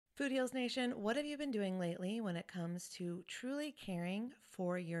Food Heals Nation, what have you been doing lately when it comes to truly caring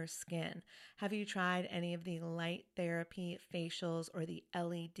for your skin? Have you tried any of the light therapy facials or the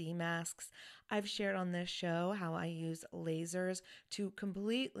LED masks? I've shared on this show how I use lasers to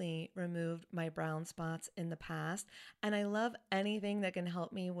completely remove my brown spots in the past, and I love anything that can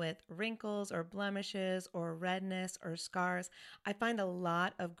help me with wrinkles or blemishes or redness or scars. I find a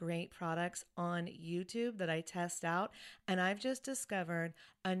lot of great products on YouTube that I test out, and I've just discovered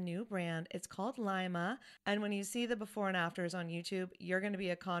a new brand. It's called Lima. And when you see the before and afters on YouTube, you're going to be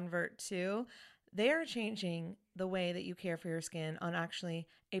a convert too. They are changing the way that you care for your skin on actually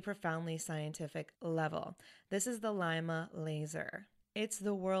a profoundly scientific level. This is the Lima laser. It's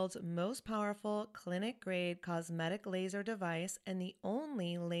the world's most powerful clinic-grade cosmetic laser device and the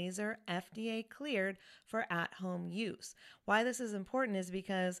only laser FDA cleared for at-home use. Why this is important is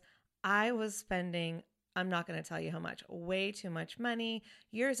because I was spending, I'm not going to tell you how much, way too much money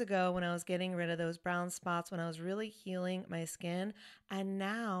years ago when I was getting rid of those brown spots, when I was really healing my skin. And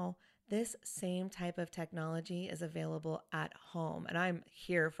now this same type of technology is available at home, and I'm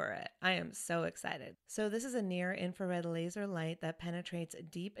here for it. I am so excited. So this is a near-infrared laser light that penetrates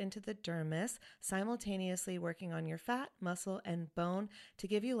deep into the dermis, simultaneously working on your fat, muscle, and bone to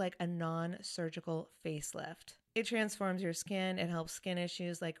give you like a non-surgical facelift. It transforms your skin. It helps skin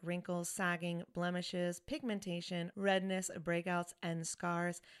issues like wrinkles, sagging, blemishes, pigmentation, redness, breakouts, and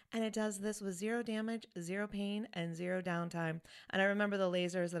scars. And it does this with zero damage, zero pain, and zero downtime. And I remember the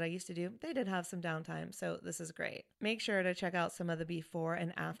lasers that I used to do, they did have some downtime, so this is great. Make sure to check out some of the before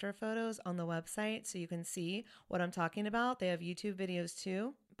and after photos on the website so you can see what I'm talking about. They have YouTube videos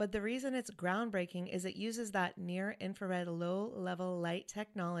too. But the reason it's groundbreaking is it uses that near-infrared low-level light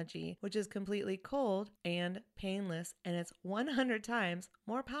technology, which is completely cold and painless, and it's 100 times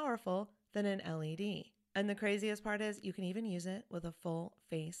more powerful than an LED. And the craziest part is you can even use it with a full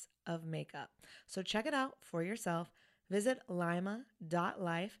face of makeup. So check it out for yourself. Visit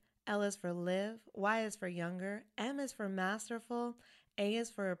lima.life. L is for live, Y is for younger, M is for masterful, A is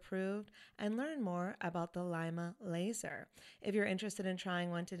for approved, and learn more about the Lima laser. If you're interested in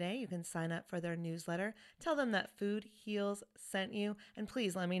trying one today, you can sign up for their newsletter. Tell them that Food Heals sent you, and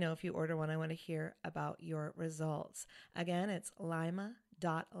please let me know if you order one. I want to hear about your results. Again, it's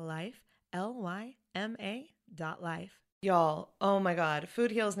lima.life, Lyma.life. Y'all, oh my God,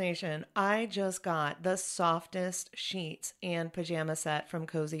 Food Heals Nation, I just got the softest sheets and pajama set from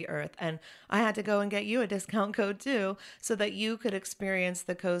Cozy Earth, and I had to go and get you a discount code too so that you could experience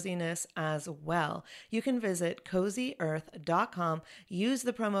the coziness as well. You can visit CozyEarth.com, use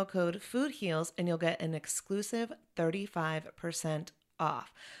the promo code FoodHeals, and you'll get an exclusive 35%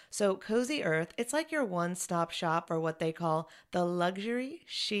 off. So Cozy Earth, it's like your one-stop shop for what they call the luxury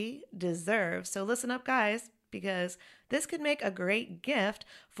she deserves. So listen up, guys, because this could make a great gift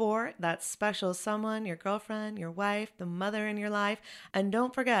for that special someone, your girlfriend, your wife, the mother in your life. And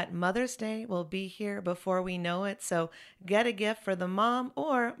don't forget, Mother's Day will be here before we know it. So get a gift for the mom,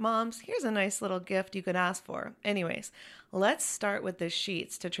 or moms, here's a nice little gift you could ask for. Anyways, let's start with the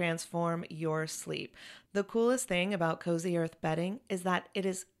sheets to transform your sleep. The coolest thing about Cozy Earth bedding is that it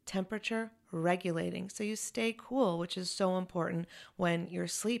is temperature regulating, so you stay cool, which is so important when you're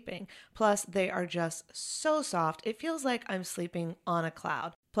sleeping. Plus, they are just so soft. It feels like I'm sleeping on a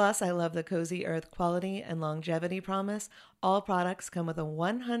cloud. Plus, I love the Cozy Earth quality and longevity promise. All products come with a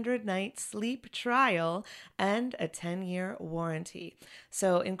 100-night sleep trial and a 10-year warranty.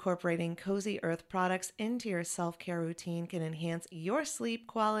 So incorporating Cozy Earth products into your self-care routine can enhance your sleep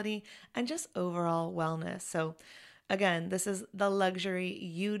quality and just overall wellness. So again, this is the luxury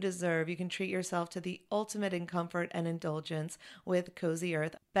you deserve. You can treat yourself to the ultimate in comfort and indulgence with Cozy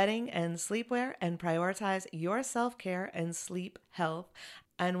Earth bedding and sleepwear, and prioritize your self-care and sleep health.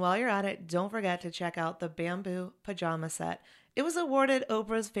 And while you're at it, don't forget to check out the bamboo pajama set. It was awarded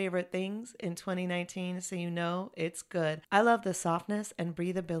Oprah's Favorite Things in 2019, so you know it's good. I love the softness and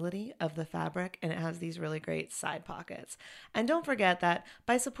breathability of the fabric, and it has these really great side pockets. And don't forget that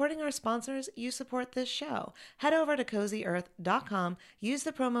by supporting our sponsors, you support this show. Head over to CozyEarth.com, use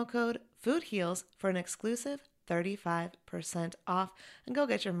the promo code FoodHeals for an exclusive 35% off, and go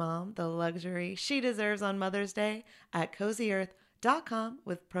get your mom the luxury she deserves on Mother's Day at CozyEarth.com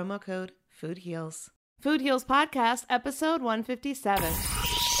with promo code FoodHeals. Food Heals Podcast, episode 157.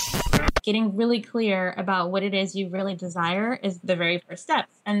 Getting really clear about what it is you really desire is the very first step.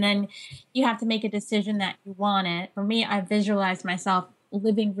 And then you have to make a decision that you want it. For me, I visualize myself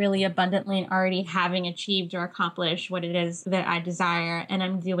living really abundantly and already having achieved or accomplished what it is that I desire. And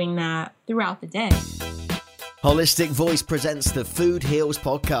I'm doing that throughout the day. Holistic Voice presents the Food Heals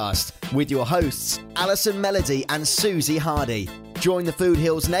Podcast with your hosts, Alison Melody and Susie Hardy. Join the Food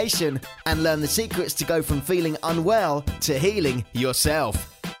Heals Nation and learn the secrets to go from feeling unwell to healing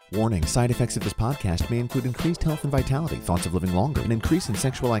yourself. Warning, side effects of this podcast may include increased health and vitality, thoughts of living longer, an increase in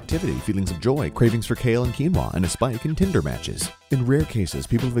sexual activity, feelings of joy, cravings for kale and quinoa, and a spike in Tinder matches. In rare cases,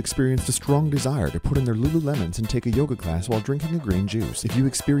 people have experienced a strong desire to put in their Lululemons and take a yoga class while drinking a green juice. If you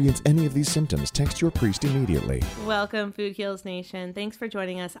experience any of these symptoms, text your priest immediately. Welcome, Food Heals Nation. Thanks for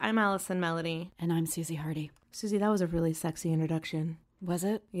joining us. I'm Allison Melody. And I'm Susie Hardy. Susie, that was a really sexy introduction. Was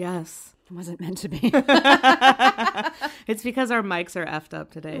it? Yes. It wasn't meant to be. It's because our mics are effed up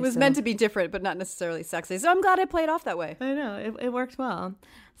today. It was meant to be different, but not necessarily sexy. So I'm glad I played off that way. I know. It worked well.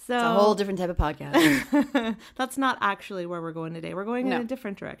 So it's a whole different type of podcast. That's not actually where we're going today. We're going in a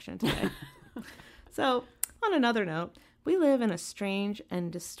different direction today. So on another note, we live in a strange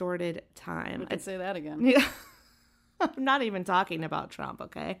and distorted time. I'd say that again. Yeah. I'm not even talking about Trump,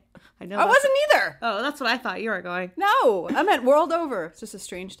 okay? I wasn't either. Oh, that's what I thought you were going. No, I meant world over. It's just a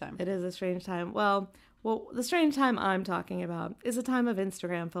strange time. It is a strange time. Well, the strange time I'm talking about is a time of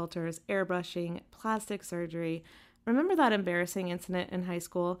Instagram filters, airbrushing, plastic surgery. Remember that embarrassing incident in high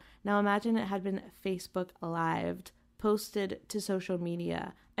school? Now imagine it had been Facebook Lived, posted to social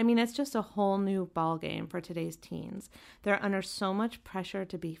media. I mean, it's just a whole new ballgame for today's teens. They're under so much pressure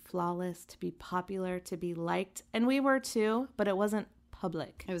to be flawless, to be popular, to be liked. And we were too, but it wasn't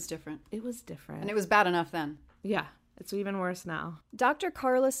public. It was different. It was different. And it was bad enough then. Yeah, it's even worse now. Dr.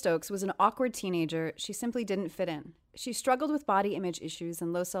 Carla Stokes was an awkward teenager. She simply didn't fit in. She struggled with body image issues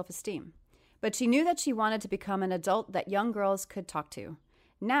and low self-esteem. But she knew that she wanted to become an adult that young girls could talk to.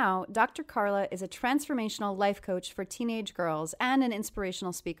 Now, Dr. Carla is a transformational life coach for teenage girls and an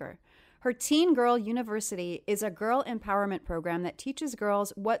inspirational speaker. Her Teen Girl University is a girl empowerment program that teaches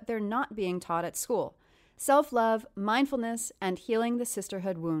girls what they're not being taught at school: self-love, mindfulness, and healing the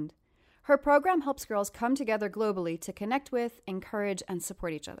sisterhood wound. Her program helps girls come together globally to connect with, encourage, and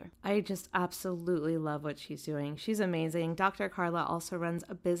support each other. I just absolutely love what she's doing. She's amazing. Dr. Carla also runs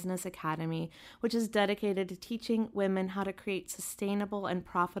a business academy, which is dedicated to teaching women how to create sustainable and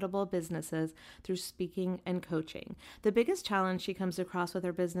profitable businesses through speaking and coaching. The biggest challenge she comes across with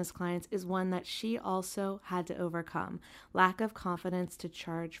her business clients is one that she also had to overcome: lack of confidence to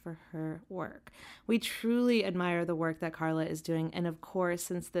charge for her work. We truly admire the work that Carla is doing, and of course,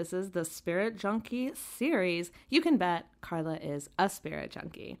 since this is the Spirit Junkie series, you can bet Carla is a spirit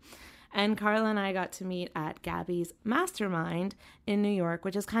junkie. And Carla and I got to meet at Gabby's Mastermind in New York,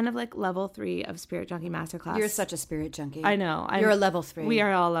 which is kind of like level 3 of Spirit Junkie Masterclass. You're such a spirit junkie. I know. You're a level 3. We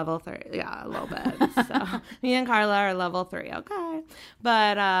are all level 3. Yeah, a little bit. So me and Carla are level 3. Okay.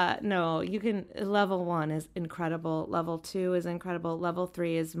 But no, you can, level 1 is incredible. Level 2 is incredible. Level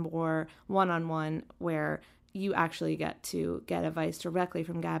 3 is more one-on-one, where you actually get to get advice directly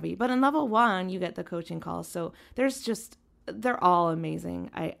from Gabby. But in level 1, you get the coaching calls. So they're all amazing.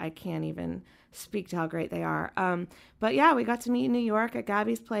 I can't even speak to how great they are. But yeah, we got to meet in New York at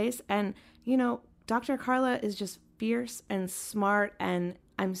Gabby's place. And, you know, Dr. Carla is just fierce and smart, and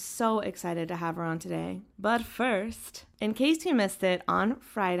I'm so excited to have her on today. But first, in case you missed it, on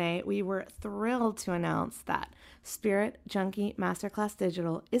Friday, we were thrilled to announce that Spirit Junkie Masterclass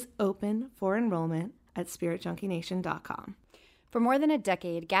Digital is open for enrollment at spiritjunkienation.com. For more than a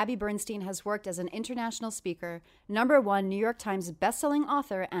decade, Gabby Bernstein has worked as an international speaker, #1 New York Times bestselling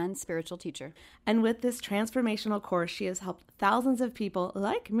author, and spiritual teacher. And with this transformational course, she has helped thousands of people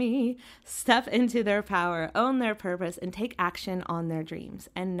like me step into their power, own their purpose, and take action on their dreams.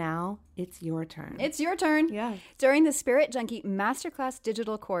 And now it's your turn. It's your turn. Yeah. During the Spirit Junkie Masterclass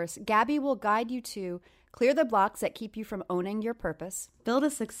digital course, Gabby will guide you to clear the blocks that keep you from owning your purpose, build a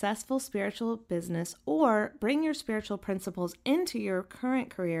successful spiritual business, or bring your spiritual principles into your current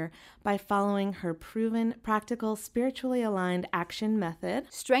career by following her proven, practical, spiritually aligned action method,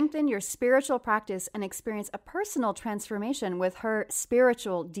 strengthen your spiritual practice, and experience a personal transformation with her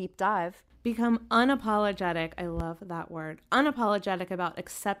spiritual deep dive. Become unapologetic, I love that word, unapologetic about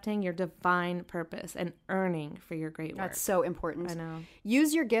accepting your divine purpose and earning for your great work. That's so important. I know.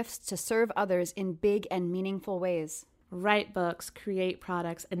 Use your gifts to serve others in big and meaningful ways. Write books, create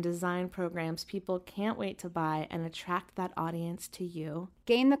products, and design programs people can't wait to buy and attract that audience to you.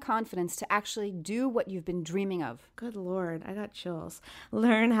 Gain the confidence to actually do what you've been dreaming of. Good Lord, I got chills.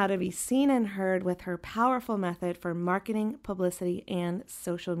 Learn how to be seen and heard with her powerful method for marketing, publicity, and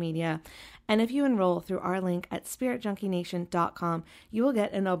social media. And if you enroll through our link at spiritjunkienation.com, you will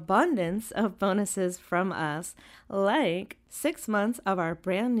get an abundance of bonuses from us, like 6 months of our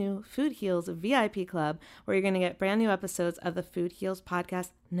brand new Food Heals VIP Club, where you're going to get brand new episodes of the Food Heals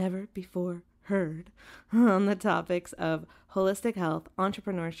podcast never before heard on the topics of holistic health,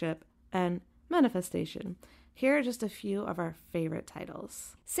 entrepreneurship, and manifestation. Here are just a few of our favorite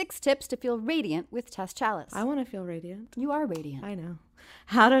titles. 6 tips to feel radiant with Tess Chalice. I want to feel radiant. You are radiant. I know.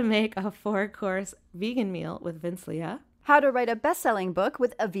 How to make a 4-course vegan meal with Vince Leah. How to write a best-selling book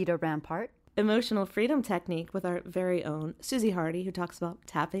with Avita Rampart. Emotional freedom technique with our very own Susie Hardy, who talks about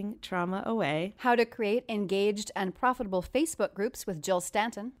tapping trauma away. How to create engaged and profitable Facebook groups with Jill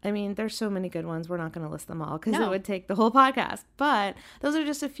Stanton. I mean, there's so many good ones. We're not going to list them all because No. it would take the whole podcast. But those are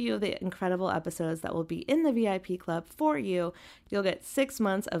just a few of the incredible episodes that will be in the VIP club for you. You'll get 6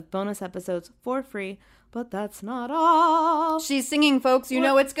 months of bonus episodes for free. But that's not all. She's singing, folks. You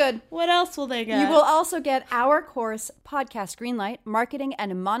know it's good. What else will they get? You will also get our course, Podcast Greenlight, Marketing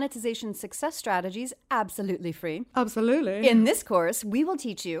and Monetization Success Strategies, absolutely free. Absolutely. In this course, we will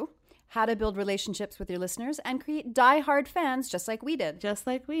teach you how to build relationships with your listeners and create die-hard fans just like we did. Just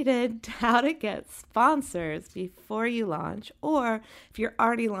like we did, how to get sponsors before you launch. Or if you're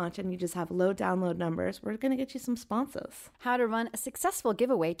already launched and you just have low download numbers, we're going to get you some sponsors. How to run a successful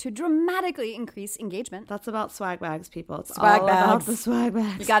giveaway to dramatically increase engagement. That's about swag bags, people. It's Swag all bags. about the swag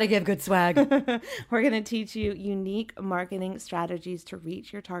bags. You got to give good swag. We're going to teach you unique marketing strategies to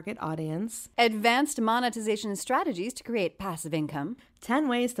reach your target audience. Advanced monetization strategies to create passive income. 10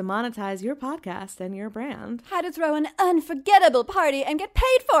 ways to monetize your podcast and your brand. How to throw an unforgettable party and get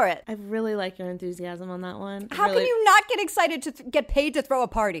paid for it. I really like your enthusiasm on that one. How Really- can you not get excited to get paid to throw a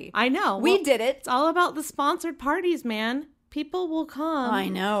party? I know. We Well, did it. It's all about the sponsored parties, man. People will come. I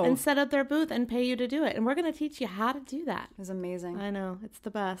know. And set up their booth and pay you to do it. And we're going to teach you how to do that. It was amazing. I know. It's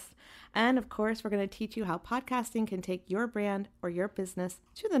the best. And of course, we're going to teach you how podcasting can take your brand or your business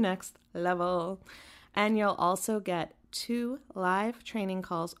to the next level. And you'll also get 2 live training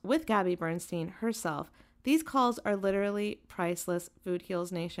calls with Gabby Bernstein herself. These calls are literally priceless, Food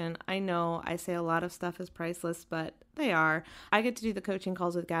Heals Nation. I know I say a lot of stuff is priceless, but they are. I get to do the coaching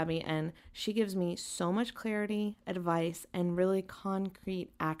calls with Gabby, and she gives me so much clarity, advice, and really concrete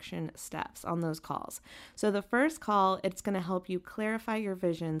action steps on those calls. So the first call, it's going to help you clarify your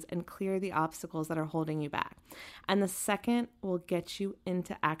visions and clear the obstacles that are holding you back. And the second will get you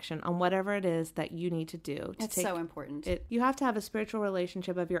into action on whatever it is that you need to do. It's so important. You have to have a spiritual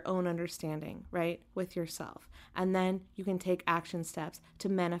relationship of your own understanding, right, with yourself. And then you can take action steps to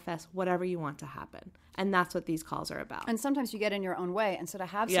manifest whatever you want to happen. And that's what these calls are about. And sometimes you get in your own way. And so to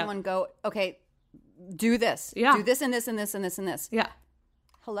have Yeah. someone go, okay, do this. Yeah. Do this and this and this and this and this. Yeah.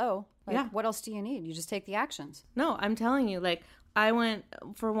 Hello. Like, Yeah. What else do you need? You just take the actions. No, I'm telling you, like, I went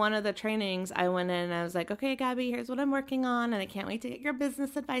for one of the trainings, I went in and I was like, okay, Gabby, here's what I'm working on. And I can't wait to get your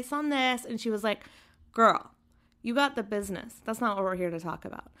business advice on this. And she was like, girl, you got the business. That's not what we're here to talk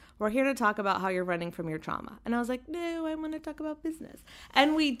about. We're here to talk about how you're running from your trauma. And I was like, no, I want to talk about business.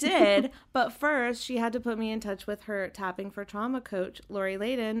 And we did. But first, she had to put me in touch with her Tapping for Trauma coach, Lori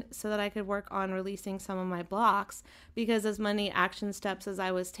Layden, so that I could work on releasing some of my blocks. Because as many action steps as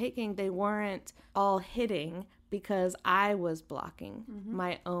I was taking, they weren't all hitting because I was blocking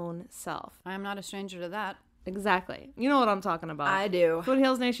my own self. I am not a stranger to that. Exactly. You know what I'm talking about. I do. Food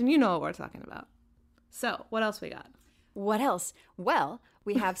Heals Nation, you know what we're talking about. So, what else we got? What else? Well,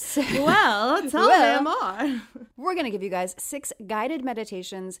 we have Well, tell Well. me more. we're going to give you guys 6 guided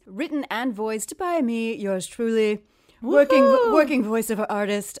meditations written and voiced by me, yours truly, Woohoo! working voiceover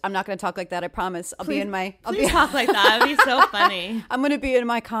artist. I'm not going to talk like that, I promise. I'll be in my Please talk like that. It'd be so funny. I'm going to be in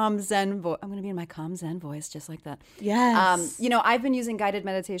my calm zen voice. I'm going to be in my calm zen voice just like that. Yes. You know, I've been using guided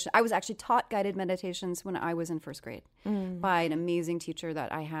meditation. I was actually taught guided meditations when I was in first grade by an amazing teacher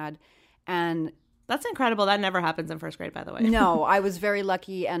that I had. And That's incredible. That never happens in first grade, by the way. no, I was very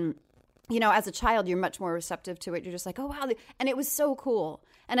lucky. And, you know, as a child, you're much more receptive to it. You're just like, oh, wow. And it was so cool.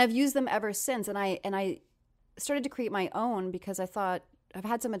 And I've used them ever since. And I started to create my own because I thought I've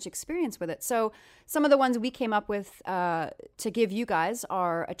had so much experience with it. So some of the ones we came up with to give you guys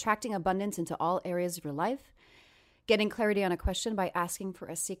are attracting abundance into all areas of your life, getting clarity on a question by asking for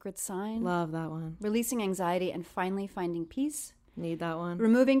a secret sign, Love that one. releasing anxiety and finally finding peace, Need that one.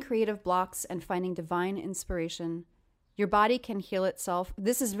 removing creative blocks and finding divine inspiration. Your body can heal itself.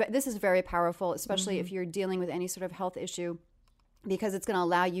 This is very powerful, especially if you're dealing with any sort of health issue, because it's going to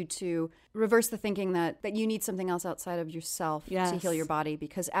allow you to reverse the thinking that you need something else outside of yourself to Yes. heal your body.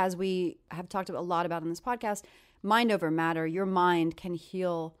 Because as we have talked a lot about in this podcast, mind over matter, your mind can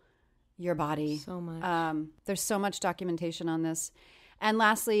heal your body. So much. There's so much documentation on this. And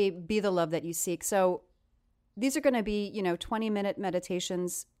lastly, be the love that you seek. So these are going to be, 20-minute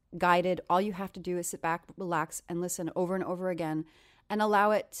meditations guided. All you have to do is sit back, relax, and listen over and over again and allow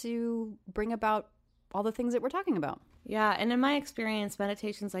it to bring about all the things that we're talking about. Yeah, and in my experience,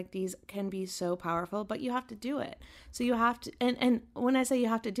 meditations like these can be so powerful, but you have to do it. So you have to, and when I say you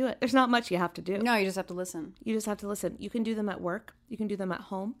have to do it, there's not much you have to do. No, you just have to listen. You just have to listen. You can do them at work. You can do them at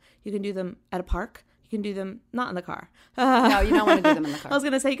home. You can do them at a park. You can do them not in the car. No, you don't want to do them in the car. I was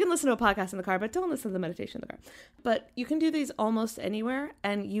going to say you can listen to a podcast in the car, but don't listen to the meditation in the car. But you can do these almost anywhere,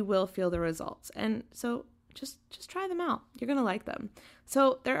 and you will feel the results. And so just try them out. You're going to like them.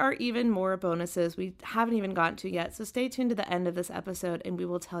 So there are even more bonuses we haven't even gotten to yet. So stay tuned to the end of this episode and we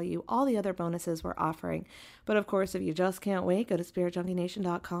will tell you all the other bonuses we're offering. But of course, if you just can't wait, go to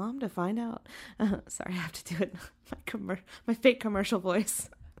spiritjunkieNation.com to find out. Sorry, I have to do it my fake commercial voice.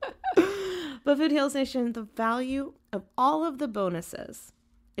 But Food Heals Nation, the value of all of the bonuses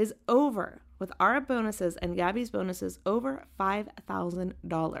is over, with our bonuses and Gabby's bonuses, over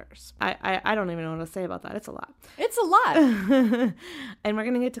 $5,000. I don't even know what to say about that. It's a lot. It's a lot. And we're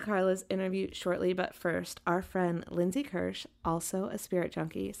going to get to Carla's interview shortly. But first, our friend Lindsay Kirsch, also a Spirit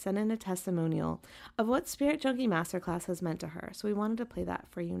Junkie, sent in a testimonial of what Spirit Junkie Masterclass has meant to her. So we wanted to play that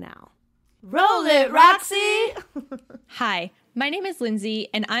for you now. Roll it, Roxy! Hi, my name is Lindsay,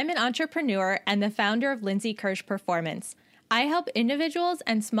 and I'm an entrepreneur and the founder of Lindsay Kirsch Performance. I help individuals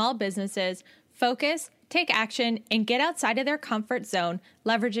and small businesses focus, take action, and get outside of their comfort zone,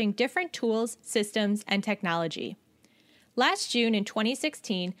 leveraging different tools, systems, and technology. Last June in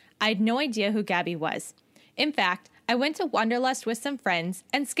 2016, I had no idea who Gabby was. In fact, I went to Wanderlust with some friends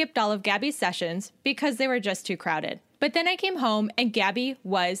and skipped all of Gabby's sessions because they were just too crowded. But then I came home and Gabby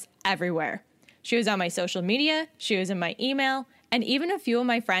was everywhere. She was on my social media, she was in my email, and even a few of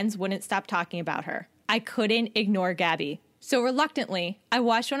my friends wouldn't stop talking about her. I couldn't ignore Gabby. So reluctantly, I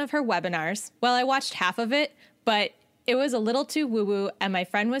watched one of her webinars. Well, I watched half of it, but it was a little too woo-woo and my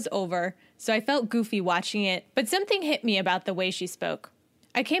friend was over, so I felt goofy watching it, but something hit me about the way she spoke.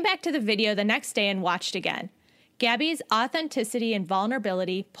 I came back to the video the next day and watched again. Gabby's authenticity and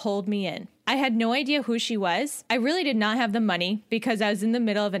vulnerability pulled me in. I had no idea who she was. I really did not have the money because I was in the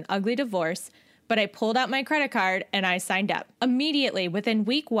middle of an ugly divorce, but I pulled out my credit card and I signed up. Immediately, within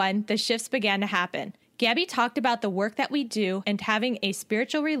week 1, the shifts began to happen. Gabby talked about the work that we do and having a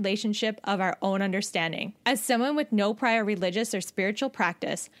spiritual relationship of our own understanding. As someone with no prior religious or spiritual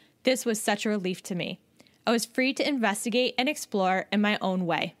practice, this was such a relief to me. I was free to investigate and explore in my own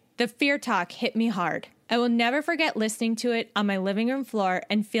way. The fear talk hit me hard. I will never forget listening to it on my living room floor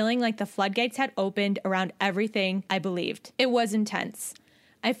and feeling like the floodgates had opened around everything I believed. It was intense.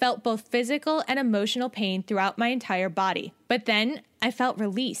 I felt both physical and emotional pain throughout my entire body. But then I felt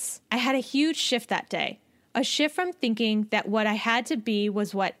release. I had a huge shift that day. A shift from thinking that what I had to be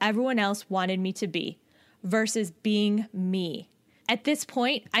was what everyone else wanted me to be, versus being me. At this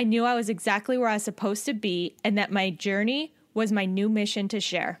point, I knew I was exactly where I was supposed to be and that my journey was my new mission to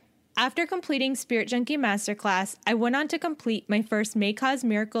share. After completing Spirit Junkie Masterclass, I went on to complete my first May Cause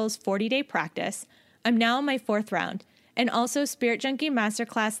Miracles 40-day practice. I'm now in my 4th round, and also Spirit Junkie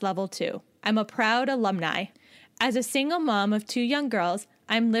Masterclass Level 2. I'm a proud alumni. As a single mom of 2 young girls,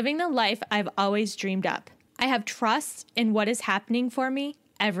 I'm living the life I've always dreamed up. I have trust in what is happening for me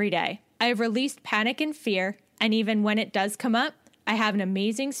every day. I have released panic and fear, and even when it does come up, I have an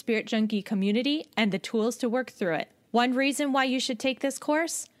amazing Spirit Junkie community and the tools to work through it. One reason why you should take this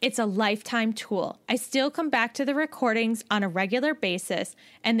course? It's a lifetime tool. I still come back to the recordings on a regular basis,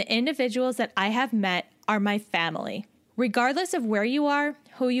 and the individuals that I have met are my family. Regardless of where you are,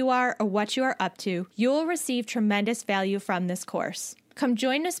 who you are, or what you are up to, you will receive tremendous value from this course. Come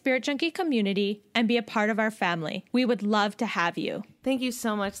join the Spirit Junkie community and be a part of our family. We would love to have you. Thank you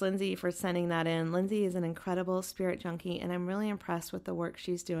so much, Lindsay, for sending that in. Lindsay is an incredible Spirit Junkie, and I'm really impressed with the work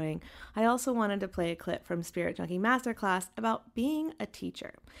she's doing. I also wanted to play a clip from Spirit Junkie Masterclass about being a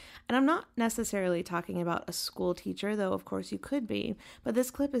teacher. And I'm not necessarily talking about a school teacher, though of course you could be, but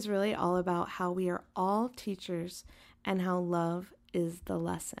this clip is really all about how we are all teachers and how love is the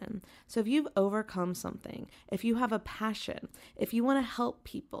lesson. So if you've overcome something, if you have a passion, if you want to help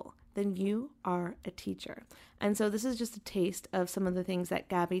people, then you are a teacher. And so this is just a taste of some of the things that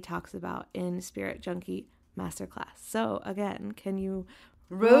Gabby talks about in Spirit Junkie Masterclass. So again, can you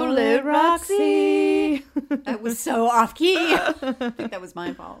roll it, Roxy? That was so off key. I think that was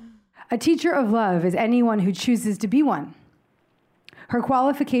my fault. A teacher of love is anyone who chooses to be one. Her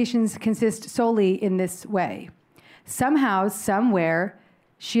qualifications consist solely in this way. Somehow, somewhere,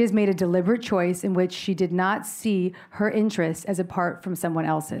 she has made a deliberate choice in which she did not see her interests as apart from someone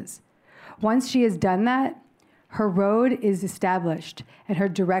else's. Once she has done that, her road is established and her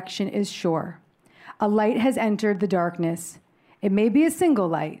direction is sure. A light has entered the darkness. It may be a single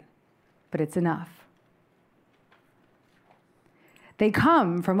light, but it's enough. They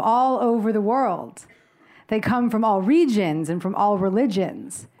come from all over the world. They come from all regions and from all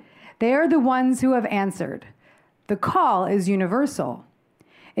religions. They are the ones who have answered. The call is universal.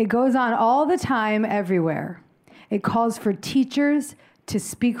 It goes on all the time, everywhere. It calls for teachers to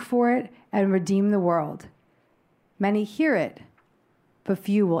speak for it and redeem the world. Many hear it, but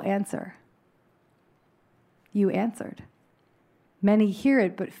few will answer. You answered. Many hear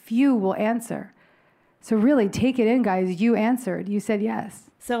it, but few will answer. So really, take it in, guys. You answered. You said yes.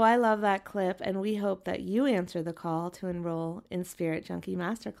 So I love that clip, and we hope that you answer the call to enroll in Spirit Junkie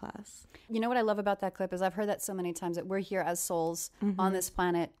Masterclass. You know what I love about that clip is I've heard that so many times, that we're here as souls on this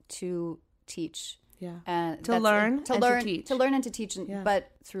planet to teach. Yeah. And to learn and to teach. To learn and to teach, Yeah.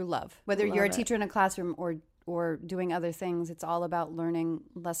 but through love. Whether you're a Love it. teacher in a classroom or doing other things, it's all about learning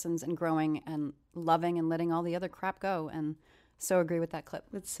lessons and growing and loving and letting all the other crap go. And so agree with that clip.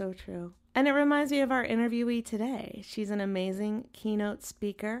 It's so true. And it reminds me of our interviewee today. She's an amazing keynote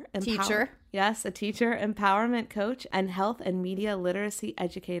speaker. Teacher. Yes, a teacher, empowerment coach, and health and media literacy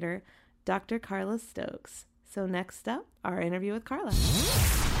educator, Dr. Carla Stokes. So next up, our interview with Carla.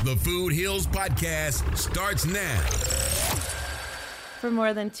 The Food Heals Podcast starts now. For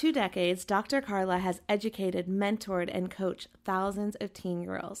more than 2 decades, Dr. Carla has educated, mentored, and coached thousands of teen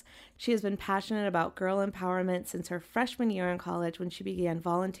girls. She has been passionate about girl empowerment since her freshman year in college, when she began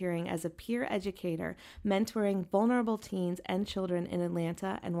volunteering as a peer educator, mentoring vulnerable teens and children in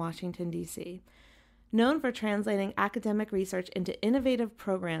Atlanta and Washington, D.C. Known for translating academic research into innovative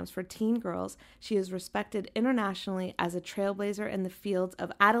programs for teen girls, she is respected internationally as a trailblazer in the fields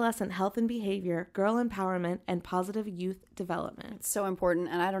of adolescent health and behavior, girl empowerment, and positive youth development. It's so important,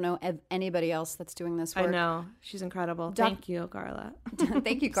 and I don't know of anybody else that's doing this work. I know. She's incredible. Thank you, Carla.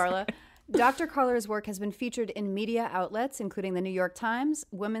 Thank you, Carla. Dr. Carla's work has been featured in media outlets, including the New York Times,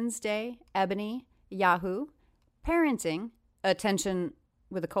 Women's Day, Ebony, Yahoo, Parenting, Attention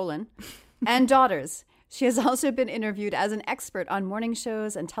with a colon, and Daughters. She has also been interviewed as an expert on morning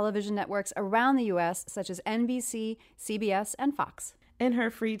shows and television networks around the U.S., such as NBC, CBS, and Fox. In her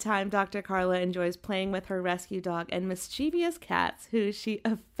free time, Dr. Carla enjoys playing with her rescue dog and mischievous cats, who she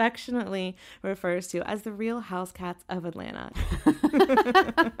affectionately refers to as the real house cats of Atlanta.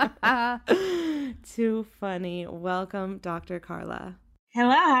 Too funny. Welcome, Dr. Carla.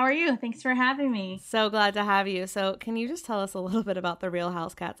 Hello, how are you? Thanks for having me. So glad to have you. So can you just tell us a little bit about the real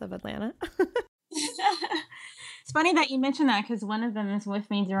house cats of Atlanta? It's funny that you mentioned that, because one of them is with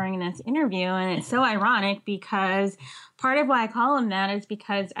me during this interview, and it's so ironic because part of why I call them that is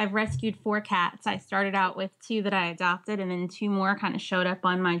because I've rescued 4 cats. I started out with 2 that I adopted, and then 2 more kind of showed up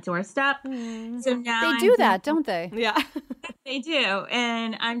on my doorstep. So now They do that, don't they? Yeah. They do,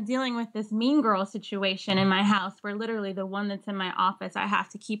 and I'm dealing with this mean girl situation in my house where literally the one that's in my office, I have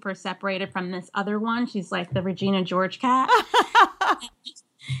to keep her separated from this other one. She's like the Regina George cat.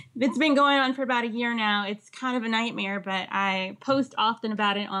 It's been going on for about a year now. It's kind of a nightmare, but I post often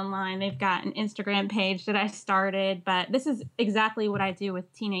about it online. They've got an Instagram page that I started, but this is exactly what I do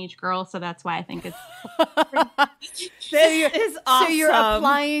with teenage girls, so that's why I think it's This is awesome. So you're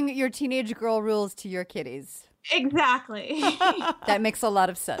applying your teenage girl rules to your kitties. exactly. That makes a lot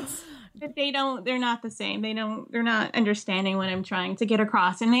of sense. But they're not the same. They're not understanding what I'm trying to get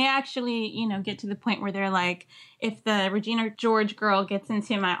across. And they actually, get to the point where they're like, if the Regina George girl gets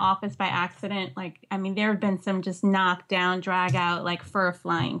into my office by accident, there have been some just knock down, drag out, fur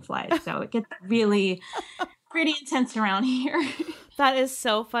flying flights. So it gets really pretty intense around here. That is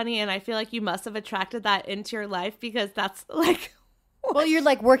so funny. And I feel like you must have attracted that into your life, because that's Well, you're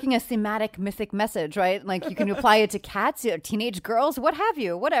working a thematic mythic message, right? You can apply it to cats, teenage girls, what have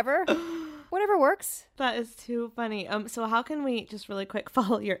you, whatever works. That is too funny. So how can we just really quick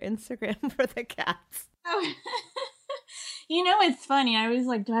follow your Instagram for the cats? Oh. It's funny. I was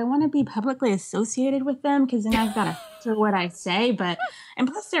like, do I want to be publicly associated with them? Because then I've got to filter what I say. And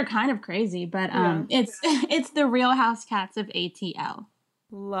plus they're kind of crazy. But it's the Real House Cats of ATL.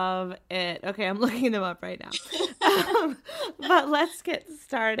 Love it. Okay, I'm looking them up right now. But let's get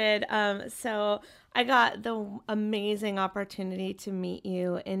started. So I got the amazing opportunity to meet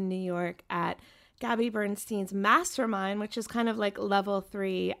you in New York at Gabby Bernstein's Mastermind, which is kind of like level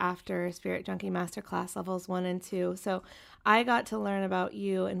 3 after Spirit Junkie Masterclass levels 1 and 2. So I got to learn about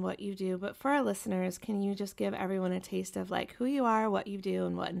you and what you do. But for our listeners, can you just give everyone a taste of who you are, what you do,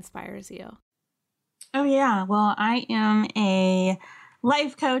 and what inspires you? Oh, yeah. Well, I am a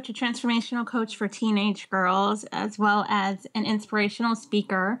life coach, a transformational coach for teenage girls, as well as an inspirational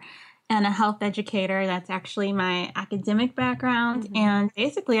speaker and a health educator. That's actually my academic background. Mm-hmm. And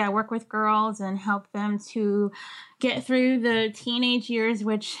basically I work with girls and help them to get through the teenage years,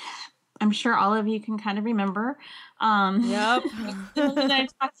 which I'm sure all of you can kind of remember. Yep. The ones that I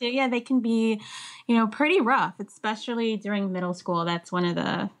talk to, yeah, they can be, pretty rough, especially during middle school. That's one of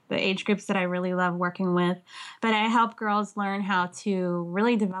the age groups that I really love working with. But I help girls learn how to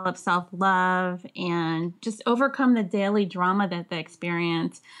really develop self-love and just overcome the daily drama that they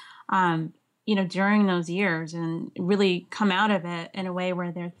experience, during those years, and really come out of it in a way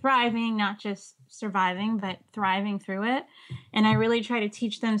where they're thriving, not just surviving, but thriving through it. And I really try to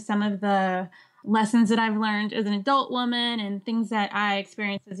teach them some of the lessons that I've learned as an adult woman and things that I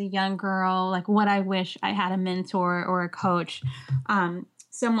experienced as a young girl, like what I wish I had a mentor or a coach,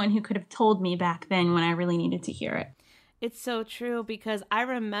 someone who could have told me back then when I really needed to hear it. It's so true, because I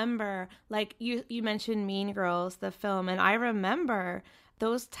remember, like you mentioned Mean Girls, the film, and I remember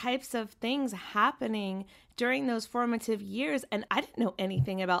those types of things happening during those formative years. And I didn't know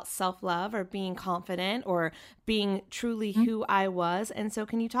anything about self-love or being confident or being truly who I was. And so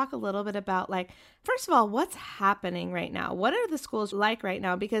can you talk a little bit about, like, first of all, what's happening right now? What are the schools like right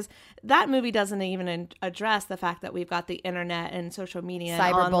now? Because that movie doesn't even address the fact that we've got the internet and social media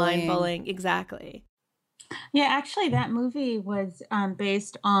and online bullying. Exactly. Yeah, actually, that movie was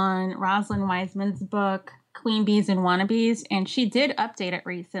based on Rosalind Wiseman's book, Queen Bees and Wannabes, and she did update it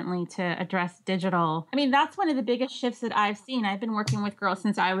recently to address digital. I mean, that's one of the biggest shifts that I've seen. I've been working with girls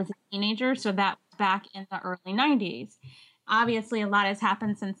since I was a teenager, so that was back in the early 90s. Obviously, a lot has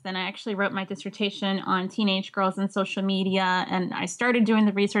happened since then. I actually wrote my dissertation on teenage girls and social media, and I started doing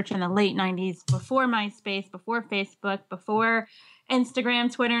the research in the late 90s, before MySpace, before Facebook, before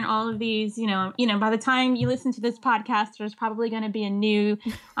Instagram, Twitter, and all of these. By the time you listen to this podcast, there's probably going to be a new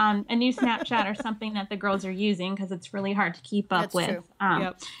Snapchat or something that the girls are using, because it's really hard to keep up with. True.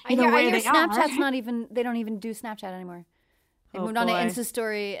 Yep. I hear Snapchat's not even. They don't even do Snapchat anymore. They moved on to Insta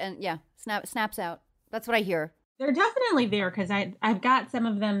Story, and Snaps out. That's what I hear. They're definitely there, because I've got some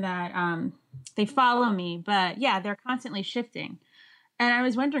of them that they follow me, but yeah, they're constantly shifting. And I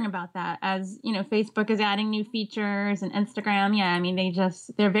was wondering about that, as, Facebook is adding new features, and Instagram. Yeah, I mean,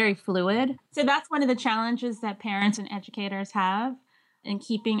 they're very fluid. So that's one of the challenges that parents and educators have in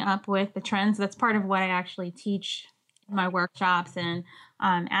keeping up with the trends. That's part of what I actually teach in my workshops. And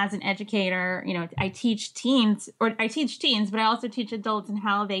as an educator, I teach teens, but I also teach adults and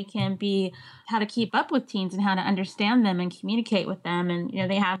how to keep up with teens and how to understand them and communicate with them. And,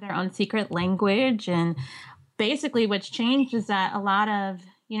 they have their own secret language. And basically what's changed is that a lot of,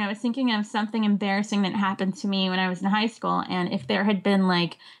 I was thinking of something embarrassing that happened to me when I was in high school. And if there had been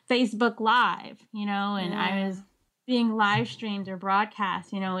like Facebook Live, and I was being live streamed or broadcast,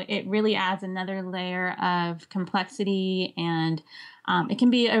 it really adds another layer of complexity, and it can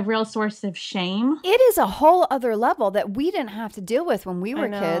be a real source of shame. It is a whole other level that we didn't have to deal with when we were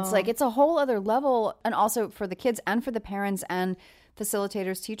kids. Like, it's a whole other level, and also for the kids and for the parents and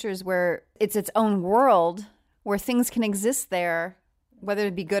facilitators, teachers, where it's its own world where things can exist there, whether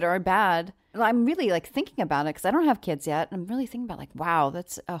it be good or bad. I'm really thinking about it, because I don't have kids yet. I'm really thinking about wow,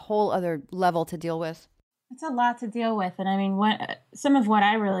 that's a whole other level to deal with. It's a lot to deal with. And I mean, some of what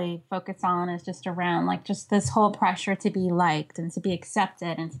I really focus on is just around just this whole pressure to be liked and to be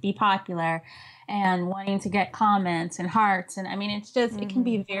accepted and to be popular, and wanting to get comments and hearts. And I mean, it's just, it can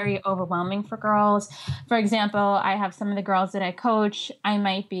be very overwhelming for girls. For example, I have some of the girls that I coach. I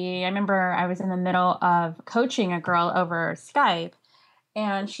remember I was in the middle of coaching a girl over Skype,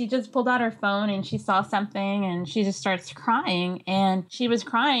 and she just pulled out her phone and she saw something and she just starts crying. And she was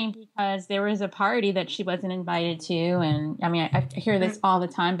crying because there was a party that she wasn't invited to. And I mean, I hear this all the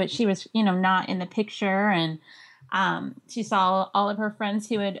time, but she was, not in the picture. And she saw all of her friends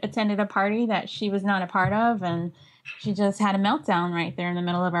who had attended a party that she was not a part of. And she just had a meltdown right there in the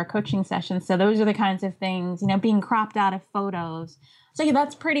middle of our coaching session. So those are the kinds of things, being cropped out of photos. So yeah,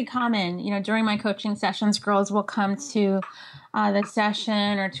 that's pretty common. During my coaching sessions, girls will come to the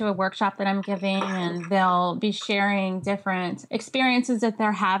session or to a workshop that I'm giving, and they'll be sharing different experiences that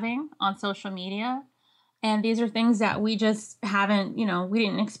they're having on social media. And these are things that we just haven't, we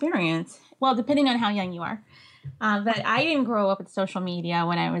didn't experience. Well, depending on how young you are. But I didn't grow up with social media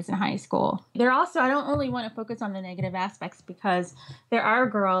when I was in high school. I don't only want to focus on the negative aspects, because there are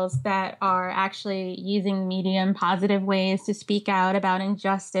girls that are actually using media in positive ways to speak out about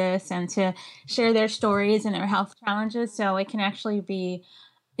injustice and to share their stories and their health challenges. So it can actually be,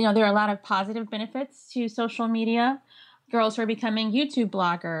 there are a lot of positive benefits to social media. Girls who are becoming YouTube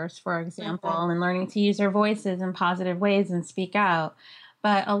bloggers, for example, and learning to use their voices in positive ways and speak out.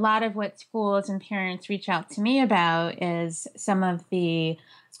 But a lot of what schools and parents reach out to me about is some of the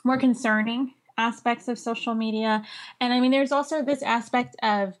more concerning aspects of social media. And I mean, there's also this aspect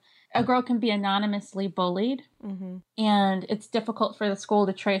of a girl can be anonymously bullied, and it's difficult for the school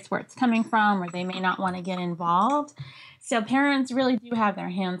to trace where it's coming from, or they may not want to get involved. So parents really do have their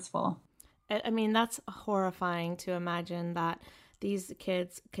hands full. I mean, that's horrifying to imagine that these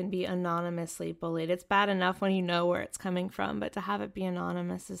kids can be anonymously bullied. It's bad enough when you know where it's coming from, but to have it be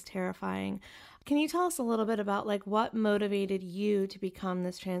anonymous is terrifying. Can you tell us a little bit about like what motivated you to become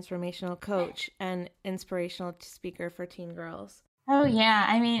this transformational coach and inspirational speaker for teen girls? Oh, yeah.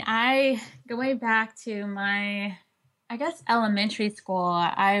 I mean, going back to my, I guess, elementary school,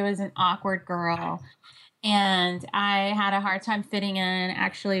 I was an awkward girl. And I had a hard time fitting in.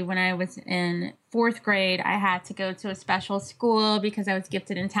 Actually, when I was in 4th grade, I had to go to a special school because I was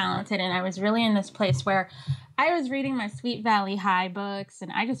gifted and talented. And I was really in this place where I was reading my Sweet Valley High books,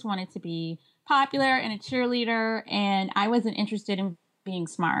 and I just wanted to be popular and a cheerleader. And I wasn't interested in being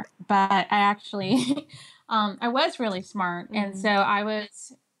smart, but I actually, I was really smart. And so I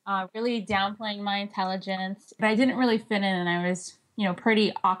was really downplaying my intelligence, but I didn't really fit in. And I was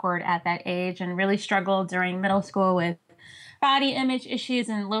pretty awkward at that age and really struggled during middle school with body image issues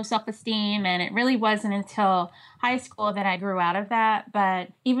and low self-esteem. And it really wasn't until high school that I grew out of that. But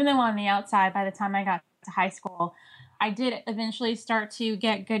even though on the outside, by the time I got to high school, I did eventually start to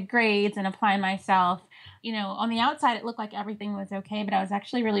get good grades and apply myself. On the outside, it looked like everything was okay, but I was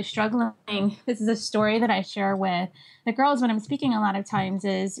actually really struggling. This is a story that I share with the girls when I'm speaking a lot of times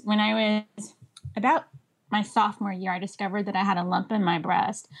is when I was about my sophomore year, I discovered that I had a lump in my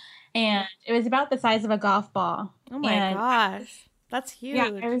breast, and it was about the size of a golf ball. Oh my gosh, that's huge.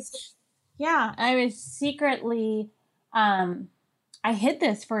 I was secretly, I hid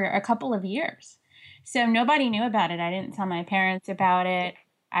this for a couple of years. So nobody knew about it. I didn't tell my parents about it.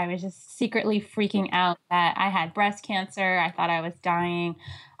 I was just secretly freaking out that I had breast cancer. I thought I was dying.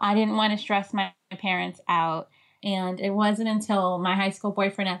 I didn't want to stress my parents out. And it wasn't until my high school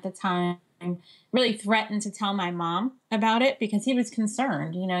boyfriend at the time really threatened to tell my mom about it because he was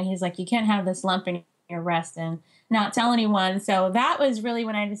concerned. He's like, you can't have this lump in your breast and not tell anyone. So that was really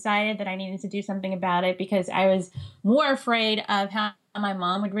when I decided that I needed to do something about it because I was more afraid of how my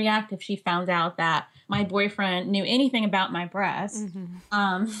mom would react if she found out that my boyfriend knew anything about my breast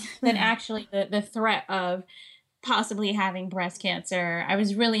than actually the threat of possibly having breast cancer. I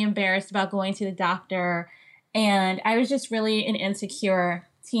was really embarrassed about going to the doctor, and I was just really an insecure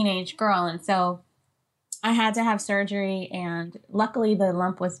teenage girl. And so I had to have surgery, and luckily the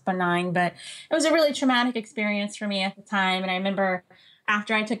lump was benign, but it was a really traumatic experience for me at the time. And I remember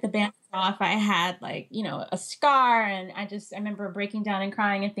after I took the bandage off, I had a scar, and I remember breaking down and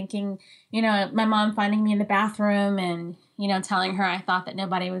crying and thinking, my mom finding me in the bathroom and, telling her I thought that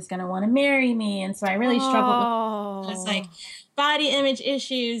nobody was going to want to marry me. And so I really struggled with those body image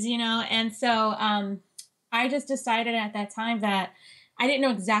issues, and so I just decided at that time that I didn't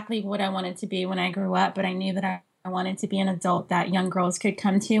know exactly what I wanted to be when I grew up, but I knew that I wanted to be an adult that young girls could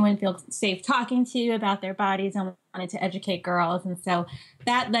come to and feel safe talking to about their bodies. I wanted to educate girls. And so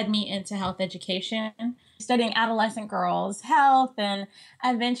that led me into health education, studying adolescent girls' health. And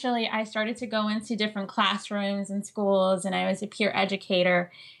eventually I started to go into different classrooms and schools, and I was a peer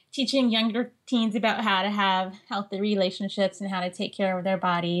educator teaching younger teens about how to have healthy relationships and how to take care of their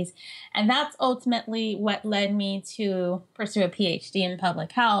bodies. And that's ultimately what led me to pursue a PhD in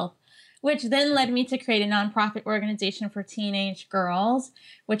public health, which then led me to create a nonprofit organization for teenage girls,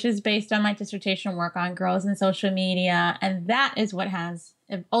 which is based on my dissertation work on girls and social media. And that is what has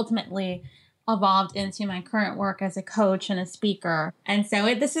ultimately evolved into my current work as a coach and a speaker. And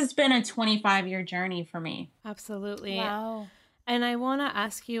so this has been a 25-year journey for me. Absolutely. Wow. And I want to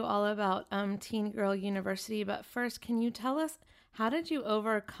ask you all about Teen Girl University, but first, can you tell us, how did you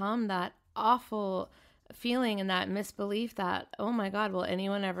overcome that awful feeling and that misbelief that, oh my God, will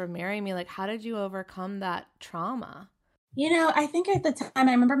anyone ever marry me? Like, how did you overcome that trauma? I think at the time,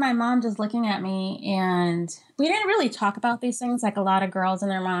 I remember my mom just looking at me, and we didn't really talk about these things like a lot of girls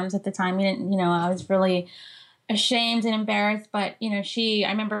and their moms at the time. We didn't, I was really ashamed and embarrassed, but, I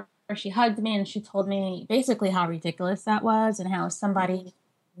remember she hugged me and she told me basically how ridiculous that was and how if somebody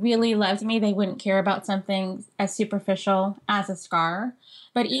really loved me, they wouldn't care about something as superficial as a scar.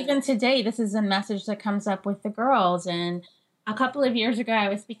 But even today, this is a message that comes up with the girls. And a couple of years ago, I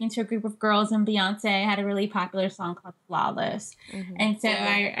was speaking to a group of girls, and Beyonce had a really popular song called Flawless. And so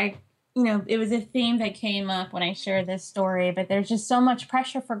I it was a theme that came up when I shared this story, but there's just so much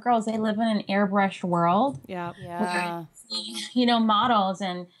pressure for girls. They live in an airbrushed world. Yeah. Models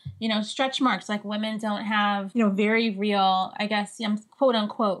and, stretch marks, like women don't have, very real, I guess, quote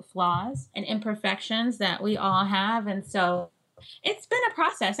unquote, flaws and imperfections that we all have. And so It's been a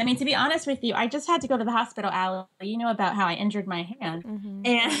process. I mean, to be honest with you, I just had to go to the hospital, Allie. You know about how I injured my hand. Mm-hmm.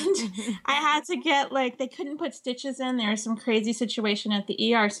 And I had to get, like, they couldn't put stitches in. There was some crazy situation at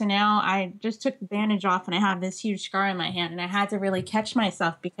the ER. So now I just took the bandage off and I have this huge scar in my hand. And I had to really catch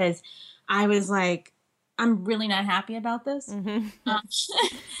myself because I was like, I'm really not happy about this. Mm-hmm.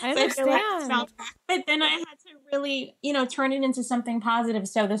 I understand. but then I had to really, turn it into something positive.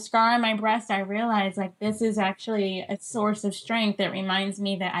 So the scar on my breast, I realized like this is actually a source of strength that reminds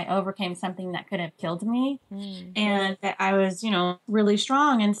me that I overcame something that could have killed me and that I was, really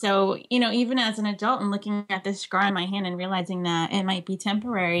strong. And so, even as an adult and looking at this scar on my hand and realizing that it might be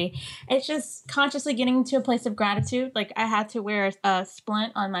temporary, it's just consciously getting to a place of gratitude. Like I had to wear a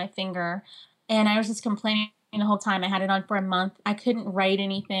splint on my finger. And I was just complaining the whole time. I had it on for a month. I couldn't write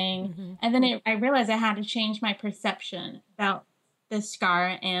anything. Mm-hmm. And then I realized I had to change my perception about this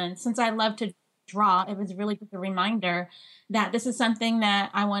scar. And since I love to draw, it was really just a reminder that this is something that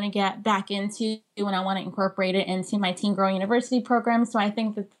I want to get back into and I want to incorporate it into my Teen Girl University program. So I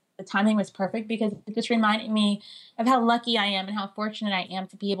think that the timing was perfect because it just reminded me of how lucky I am and how fortunate I am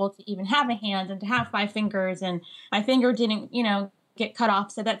to be able to even have a hand and to have 5 fingers. And my finger didn't, get cut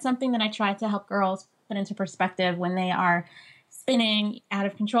off. So that's something that I try to help girls put into perspective when they are spinning out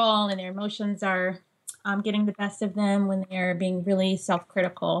of control and their emotions are getting the best of them, when they're being really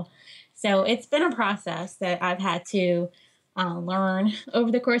self-critical. So it's been a process that I've had to learn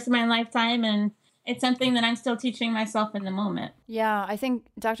over the course of my lifetime. And it's something that I'm still teaching myself in the moment. Yeah, I think,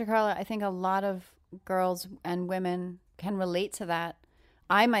 Dr. Carla, I think a lot of girls and women can relate to that.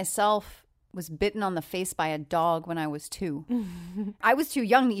 I myself was bitten on the face by a dog when I was 2. I was too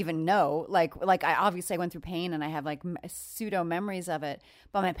young to even know. Like I obviously went through pain and I have like pseudo memories of it.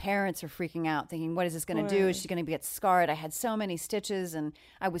 But my parents were freaking out, thinking, "What is this going to do? Is she going to get scarred?" I had so many stitches, and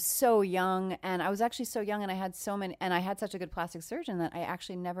I was so young. And I was actually so young, and I had so many. And I had such a good plastic surgeon that I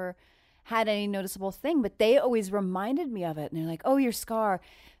actually never had any noticeable thing. But they always reminded me of it, and they're like, "Oh, your scar."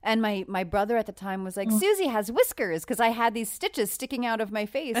 And my brother at the time was like, "Susie has whiskers," because I had these stitches sticking out of my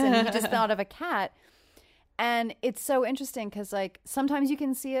face, and he just thought of a cat. And it's so interesting because like sometimes you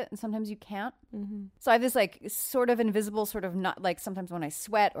can see it and sometimes you can't. Mm-hmm. So I have this like sort of invisible, sort of not like sometimes when I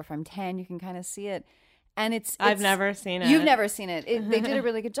sweat or if I'm tan, you can kind of see it. And I've never seen it. You've never seen it. They did a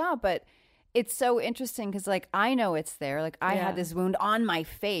really good job, but it's so interesting because like I know it's there. Like I had this wound on my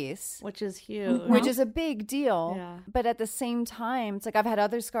face, which is huge, which is a big deal. Yeah. But at the same time, it's like I've had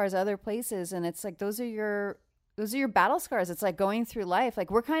other scars other places, and it's like those are your battle scars. It's like going through life. Like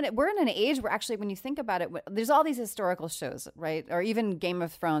we're in an age where actually, when you think about it, there's all these historical shows, right? Or even Game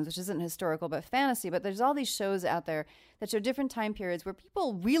of Thrones, which isn't historical but fantasy. But there's all these shows out there that show different time periods where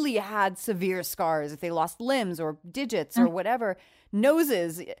people really had severe scars if they lost limbs or digits or whatever,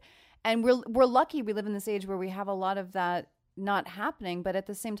 noses. And we're lucky we live in this age where we have a lot of that not happening. But at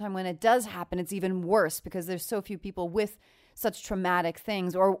the same time, when it does happen, it's even worse because there's so few people with such traumatic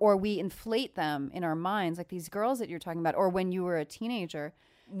things, or we inflate them in our minds, like these girls that you're talking about, or when you were a teenager.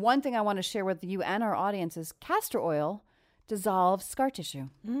 One thing I want to share with you and our audience is castor oil dissolves scar tissue.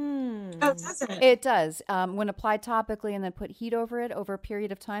 Oh, does it? It does. When applied topically and then put heat over it over a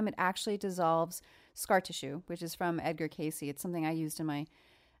period of time, it actually dissolves scar tissue, which is from Edgar Cayce. It's something I used in my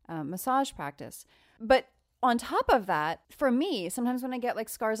massage practice. But on top of that, for me, sometimes when I get like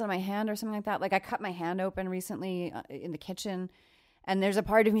scars on my hand or something like that, like I cut my hand open recently in the kitchen, and there's a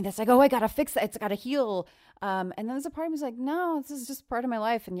part of me that's like, "Oh, I gotta fix that. It's gotta heal." And then there's a part of me that's like, "No, this is just part of my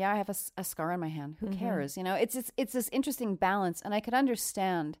life." And yeah, I have a scar on my hand. Who cares? It's this interesting balance, and I could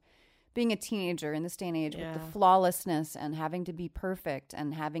understand being a teenager in this day and age with the flawlessness and having to be perfect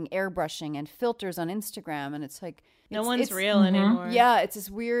and having airbrushing and filters on Instagram, and it's like no one's real anymore. Yeah, it's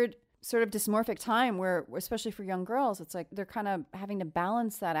this weird sort of dysmorphic time where, especially for young girls, it's like they're kind of having to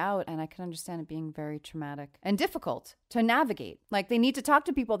balance that out. And I can understand it being very traumatic and difficult to navigate. Like they need to talk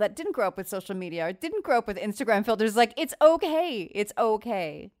to people that didn't grow up with social media or didn't grow up with Instagram filters. Like it's okay. It's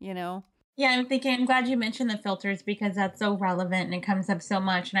okay, Yeah, I'm glad you mentioned the filters because that's so relevant and it comes up so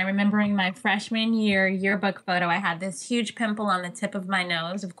much. And I remember in my freshman year yearbook photo, I had this huge pimple on the tip of my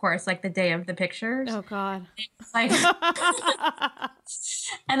nose, of course, like the day of the pictures. Oh, God. It's like,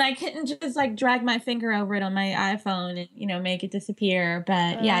 and I couldn't just like drag my finger over it on my iPhone and, make it disappear.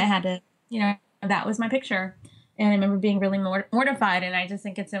 But yeah, I had to, that was my picture. And I remember being really mortified. And I just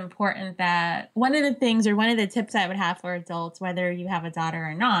think it's important that one of the things or one of the tips I would have for adults, whether you have a daughter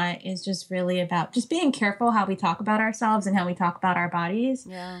or not, is just really about just being careful how we talk about ourselves and how we talk about our bodies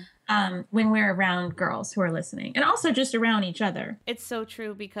when we're around girls who are listening, and also just around each other. It's so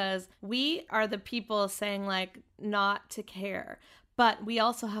true because we are the people saying like not to care. But we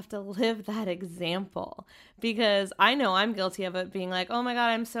also have to live that example, because I know I'm guilty of it, being like, oh my God,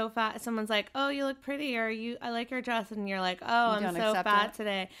 I'm so fat. Someone's like, oh, you look pretty, or I like your dress. And you're like, oh, I'm so fat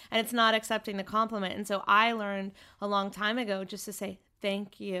today. And it's not accepting the compliment. And so I learned a long time ago just to say,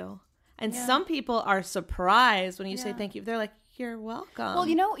 thank you. And some people are surprised when you say thank you. They're like, you're welcome. Well,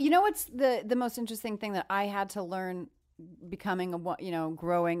 you know what's the most interesting thing that I had to learn becoming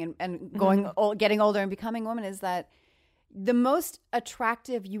growing and going getting older and becoming a woman is that the most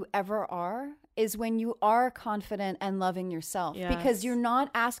attractive you ever are is when you are confident and loving yourself, because you're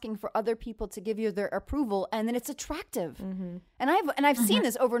not asking for other people to give you their approval, and then it's attractive. And I've seen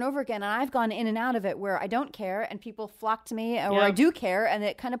this over and over again, and I've gone in and out of it where I don't care and people flock to me, or I do care and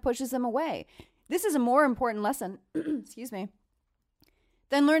it kind of pushes them away. This is a more important lesson, excuse me,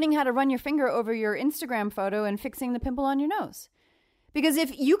 than learning how to run your finger over your Instagram photo and fixing the pimple on your nose. Because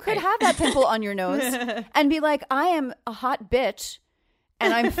if you could have that pimple on your nose and be like, I am a hot bitch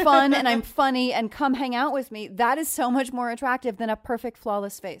and I'm fun and I'm funny and come hang out with me, that is so much more attractive than a perfect,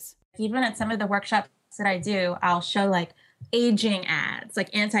 flawless face. Even at some of the workshops that I do, I'll show like aging ads, like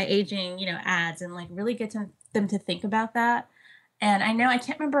anti-aging, ads, and like really get them to think about that. And I know, I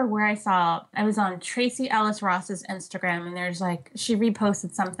can't remember where I was on Tracy Ellis Ross's Instagram, and there's she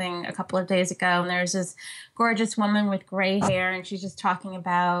reposted something a couple of days ago, and there's this gorgeous woman with gray hair, and she's just talking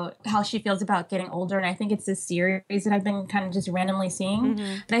about how she feels about getting older. And I think it's this series that I've been kind of just randomly seeing.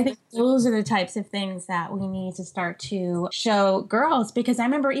 But I think those are the types of things that we need to start to show girls, because I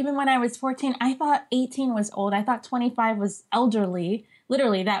remember even when I was 14, I thought 18 was old. I thought 25 was elderly.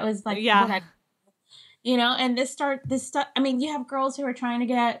 Literally, that was what I and this stuff, I mean, you have girls who are trying to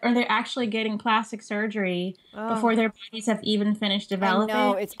they're actually getting plastic surgery before their bodies have even finished developing.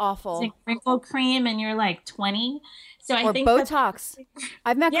 No, it's awful. It's like wrinkle cream, and you're like 20. So I think Botox.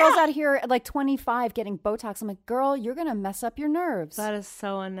 I've met girls out here at like 25 getting Botox. I'm like, girl, you're going to mess up your nerves. That is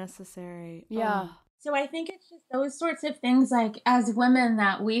so unnecessary. Yeah. So I think it's just those sorts of things, like as women,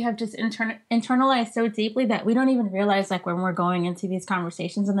 that we have just internalized so deeply that we don't even realize, like when we're going into these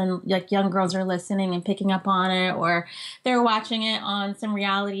conversations, and then like young girls are listening and picking up on it, or they're watching it on some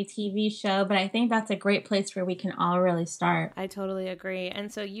reality TV show. But I think that's a great place where we can all really start. I totally agree.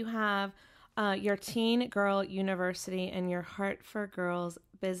 And so you have your Teen Girl University and your Heart for Girls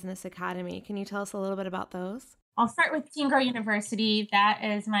Business Academy. Can you tell us a little bit about those? I'll start with Teen Girl University. That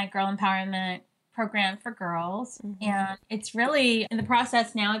is my girl empowerment program for girls. And it's really in the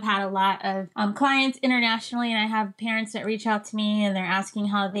process now. I've had a lot of clients internationally, and I have parents that reach out to me and they're asking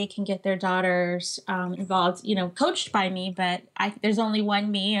how they can get their daughters involved, coached by me, but there's only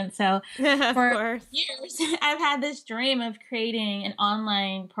one me. And so for years, I've had this dream of creating an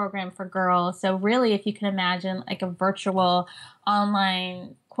online program for girls. So really, if you can imagine like a virtual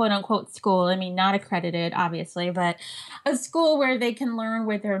online quote unquote school, I mean, not accredited, obviously, but a school where they can learn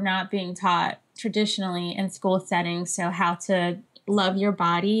what they're not being taught traditionally in school settings. So how to love your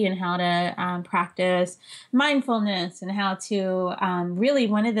body, and how to practice mindfulness, and how to really,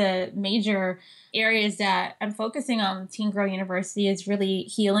 one of the major areas that I'm focusing on Teen Girl University is really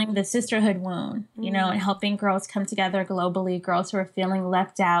healing the sisterhood wound, and helping girls come together globally, girls who are feeling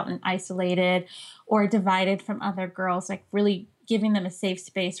left out and isolated or divided from other girls, like really giving them a safe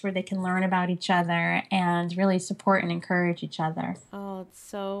space where they can learn about each other and really support and encourage each other. Oh, it's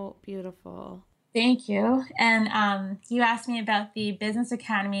so beautiful. Thank you. And you asked me about the Business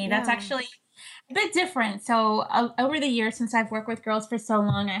Academy. That's actually a bit different. So over the years, since I've worked with girls for so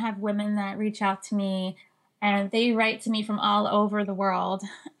long, I have women that reach out to me, and they write to me from all over the world,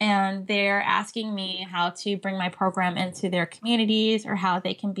 and they're asking me how to bring my program into their communities, or how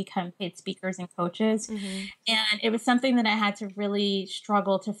they can become paid speakers and coaches. And it was something that I had to really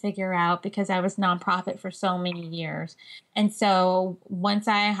struggle to figure out, because I was nonprofit for so many years. And so once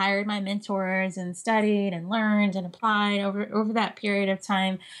I hired my mentors and studied and learned and applied over that period of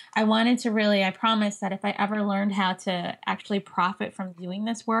time, I promised that if I ever learned how to actually profit from doing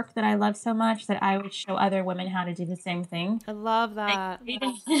this work that I love so much, that I would show other women how to do the same thing. I love that.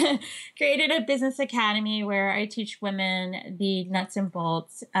 I created a business academy where I teach women the nuts and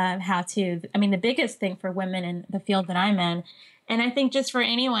bolts of the biggest thing for women in the field that I'm in. And I think just for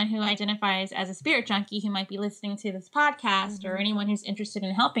anyone who identifies as a spirit junkie who might be listening to this podcast, or anyone who's interested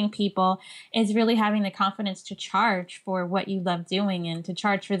in helping people, is really having the confidence to charge for what you love doing, and to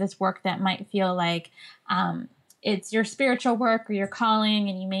charge for this work that might feel like it's your spiritual work or your calling,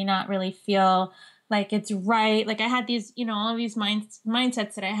 and you may not really feel like it's right. Like I had these, all of these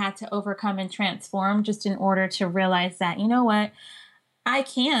mindsets that I had to overcome and transform, just in order to realize that, I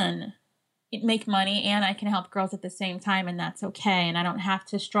can make money and I can help girls at the same time, and that's okay. And I don't have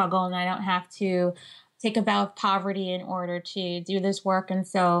to struggle, and I don't have to take a vow of poverty in order to do this work. And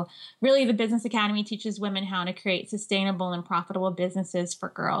so really the Business Academy teaches women how to create sustainable and profitable businesses for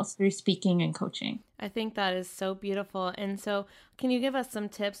girls through speaking and coaching. I think that is so beautiful. And so can you give us some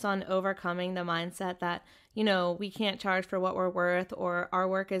tips on overcoming the mindset that, you know, we can't charge for what we're worth, or our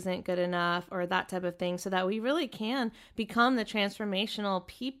work isn't good enough, or that type of thing, so that we really can become the transformational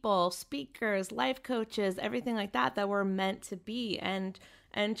people, speakers, life coaches, everything like that, that we're meant to be, and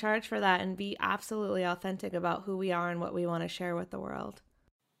charge for that and be absolutely authentic about who we are and what we want to share with the world?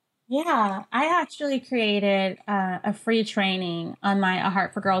 Yeah, I actually created a free training on my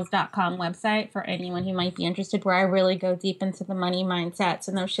aheartforgirls.com website for anyone who might be interested, where I really go deep into the money mindsets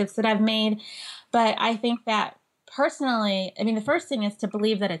and those shifts that I've made. But I think that personally, I mean, the first thing is to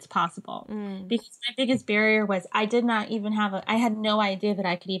believe that it's possible. Because my biggest barrier was I had no idea that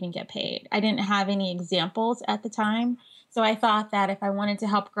I could even get paid. I didn't have any examples at the time. So I thought that if I wanted to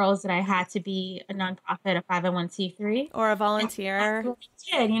help girls, that I had to be a nonprofit, a 501c3. Or a volunteer. That's what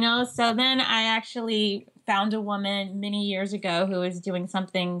I did, you know? So then I actually found a woman many years ago who was doing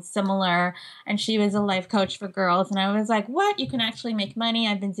something similar, and she was a life coach for girls. And I was like, what? You can actually make money.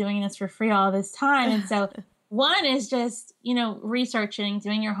 I've been doing this for free all this time. And so one is just, you know, researching,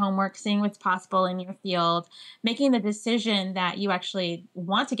 doing your homework, seeing what's possible in your field, making the decision that you actually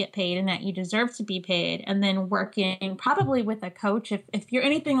want to get paid and that you deserve to be paid, and then working probably with a coach. If you're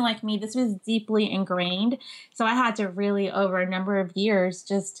anything like me, this was deeply ingrained. So I had to really, over a number of years,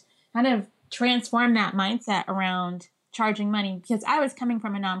 just kind of transform that mindset around charging money, because I was coming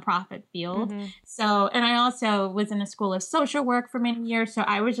from a nonprofit field. So, and I also was in a school of social work for many years. So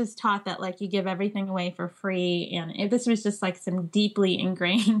I was just taught that like you give everything away for free. And this was just like some deeply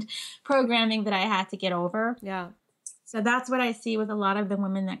ingrained programming that I had to get over. Yeah. So that's what I see with a lot of the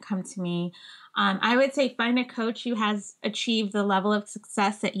women that come to me. I would say find a coach who has achieved the level of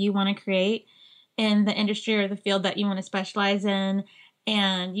success that you want to create in the industry or the field that you want to specialize in.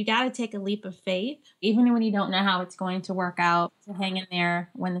 And you got to take a leap of faith, even when you don't know how it's going to work out, to hang in there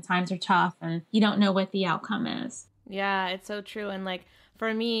when the times are tough and you don't know what the outcome is. Yeah, it's so true. And like,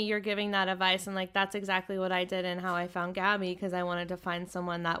 for me, you're giving that advice, and like that's exactly what I did and how I found Gabby, because I wanted to find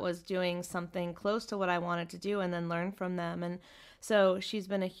someone that was doing something close to what I wanted to do and then learn from them. And so she's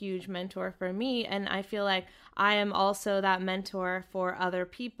been a huge mentor for me, and I feel like I am also that mentor for other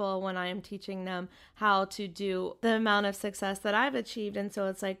people when I am teaching them how to do the amount of success that I've achieved. And so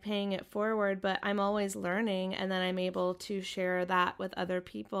it's like paying it forward, but I'm always learning, and then I'm able to share that with other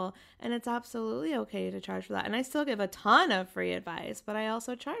people, and it's absolutely okay to charge for that. And I still give a ton of free advice, but I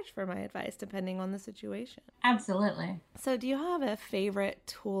also charge for my advice depending on the situation. Absolutely. So do you have a favorite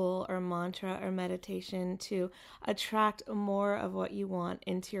tool or mantra or meditation to attract more of what you want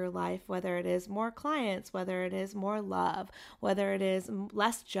into your life, whether it is more clients, whether it is more love, whether it is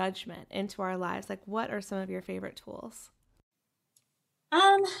less judgment into our lives? Like, what are some of your favorite tools?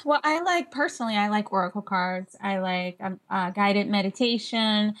 Well, I like oracle cards. I like guided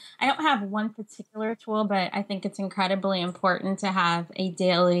meditation. I don't have one particular tool, but I think it's incredibly important to have a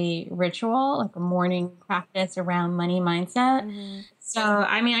daily ritual, like a morning practice around money mindset. So,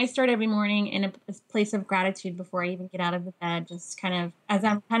 I mean, I start every morning in a place of gratitude before I even get out of the bed, just kind of as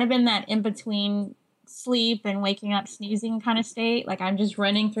I'm kind of in that in between sleep and waking up snoozing kind of state. Like I'm just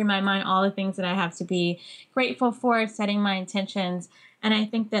running through my mind all the things that I have to be grateful for, setting my intentions. And I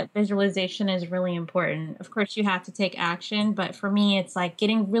think that visualization is really important. Of course, you have to take action, but for me, it's like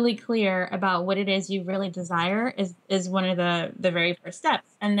getting really clear about what it is you really desire is one of the very first steps.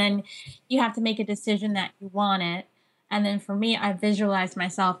 And then you have to make a decision that you want it. And then for me, I visualize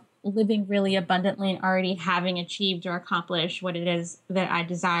myself living really abundantly and already having achieved or accomplished what it is that I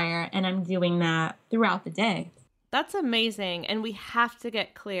desire. And I'm doing that throughout the day. That's amazing. And we have to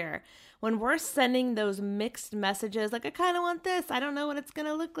get clear. When we're sending those mixed messages, like, I kind of want this. I don't know what it's going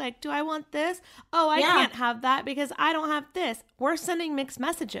to look like. Do I want this? Oh, I can't have that because I don't have this. We're sending mixed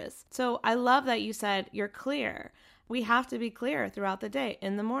messages. So I love that you said you're clear. We have to be clear throughout the day,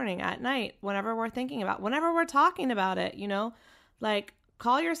 in the morning, at night, whenever we're thinking about, whenever we're talking about it, you know, like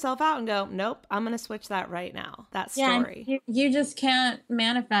call yourself out and go, nope, I'm going to switch that right now. That story. Yeah, you just can't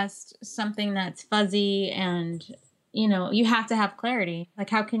manifest something that's fuzzy and you know, you have to have clarity. Like,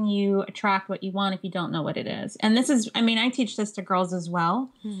 how can you attract what you want if you don't know what it is? And this is, I mean, I teach this to girls as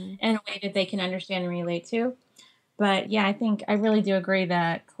well in a way that they can understand and relate to. But yeah, I think I really do agree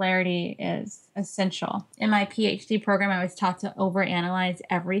that clarity is essential. In my PhD program, I was taught to overanalyze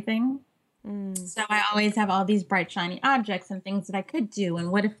everything. So I always have all these bright, shiny objects and things that I could do. And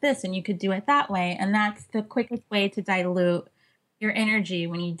what if this? And you could do it that way. And that's the quickest way to dilute your energy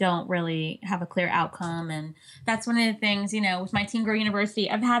when you don't really have a clear outcome. And that's one of the things, with my Teen Girl University,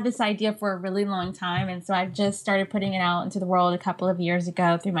 I've had this idea for a really long time. And so I've just started putting it out into the world a couple of years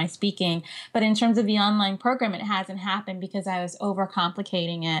ago through my speaking. But in terms of the online program, it hasn't happened because I was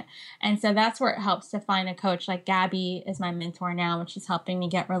overcomplicating it. And so that's where it helps to find a coach like Gabby is my mentor now, and she's helping me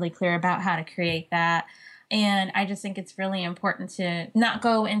get really clear about how to create that. And I just think it's really important to not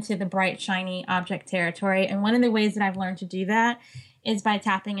go into the bright, shiny object territory. And one of the ways that I've learned to do that is by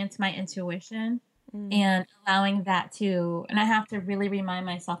tapping into my intuition and allowing that to, and I have to really remind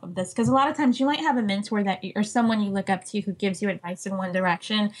myself of this, because a lot of times you might have a mentor or someone you look up to who gives you advice in one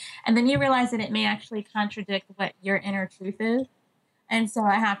direction, and then you realize that it may actually contradict what your inner truth is. And so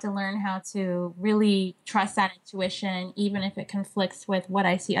I have to learn how to really trust that intuition, even if it conflicts with what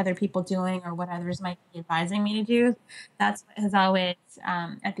I see other people doing or what others might be advising me to do. That's what has always,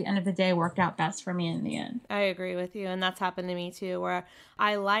 at the end of the day, worked out best for me in the end. I agree with you. And that's happened to me too, where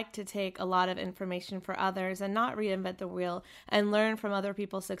I like to take a lot of information for others and not reinvent the wheel and learn from other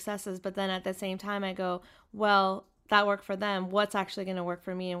people's successes. But then at the same time, I go, well, that worked for them. What's actually going to work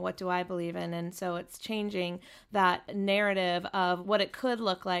for me, and what do I believe in? And so it's changing that narrative of what it could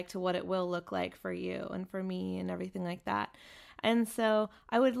look like to what it will look like for you and for me and everything like that. And so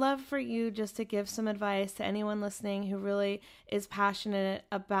I would love for you just to give some advice to anyone listening who really is passionate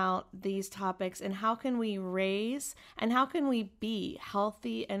about these topics, and how can we raise and how can we be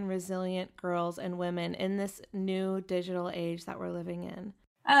healthy and resilient girls and women in this new digital age that we're living in?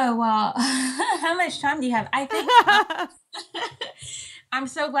 Oh, well, how much time do you have? I think I'm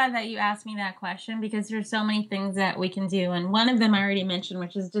so glad that you asked me that question, because there's so many things that we can do. And one of them I already mentioned,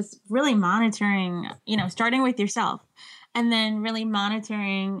 which is just really monitoring, starting with yourself, and then really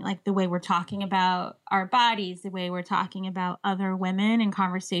monitoring like the way we're talking about our bodies, the way we're talking about other women in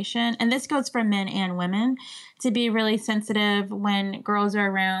conversation. And this goes for men and women, to be really sensitive when girls are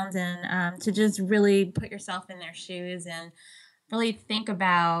around, and to just really put yourself in their shoes and really think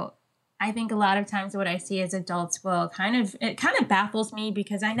about, I think a lot of times what I see as adults will it kind of baffles me,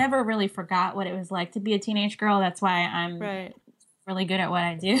 because I never really forgot what it was like to be a teenage girl. That's why I'm really good at what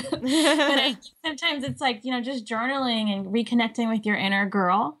I do. But sometimes it's like, just journaling and reconnecting with your inner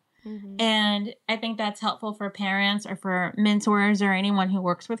girl. Mm-hmm. And I think that's helpful for parents or for mentors or anyone who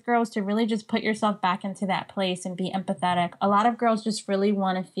works with girls, to really just put yourself back into that place and be empathetic. A lot of girls just really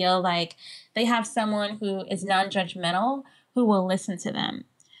want to feel like they have someone who is non-judgmental, who will listen to them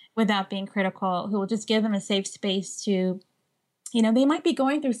without being critical, who will just give them a safe space to, they might be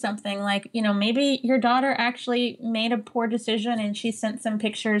going through something like, maybe your daughter actually made a poor decision and she sent some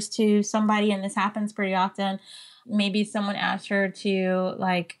pictures to somebody, and this happens pretty often. Maybe someone asked her to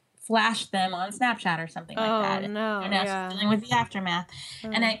flash them on Snapchat or something like that. No. And now she's dealing with the aftermath.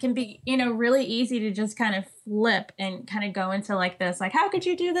 And it can be, really easy to just kind of flip and kind of go into this, how could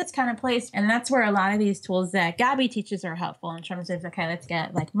you do this kind of place? And that's where a lot of these tools that Gabby teaches are helpful, in terms of, okay, let's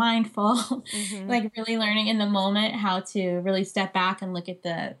get mindful, really learning in the moment how to really step back and look at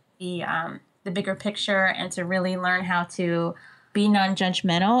the bigger picture, and to really learn how to be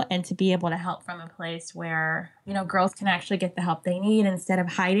non-judgmental, and to be able to help from a place where, girls can actually get the help they need instead of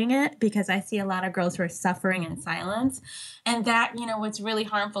hiding it. Because I see a lot of girls who are suffering in silence. And that, what's really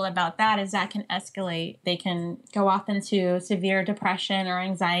harmful about that is that can escalate. They can go off into severe depression or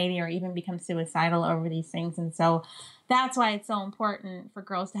anxiety, or even become suicidal over these things. And so that's why it's so important for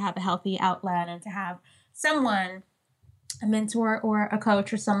girls to have a healthy outlet, and to have someone, a mentor or a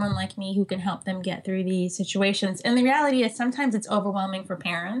coach or someone like me, who can help them get through these situations. And the reality is sometimes it's overwhelming for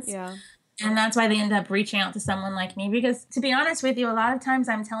parents. Yeah. And that's why they end up reaching out to someone like me, because to be honest with you, a lot of times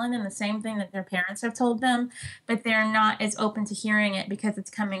I'm telling them the same thing that their parents have told them, but they're not as open to hearing it because it's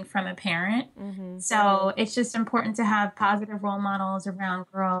coming from a parent. Mm-hmm. So it's just important to have positive role models around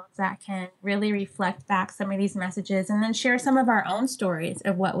girls that can really reflect back some of these messages, and then share some of our own stories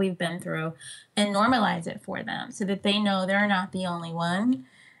of what we've been through and normalize it for them, so that they know they're not the only one,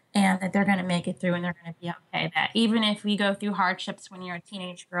 and that they're going to make it through, and they're going to be okay. That even if we go through hardships when you're a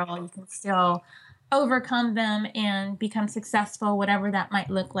teenage girl, you can still overcome them and become successful, whatever that might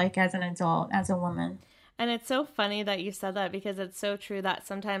look like as an adult, as a woman. And it's so funny that you said that, because it's so true that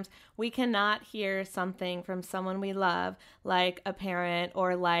sometimes we cannot hear something from someone we love, like a parent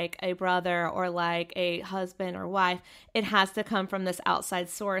or like a brother or like a husband or wife. It has to come from this outside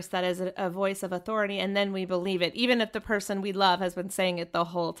source that is a voice of authority, and then we believe it, even if the person we love has been saying it the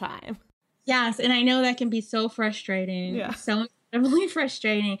whole time. Yes, and I know that can be so frustrating. Yeah. So incredibly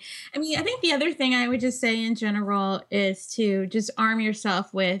frustrating. I mean, I think the other thing I would just say in general is to just arm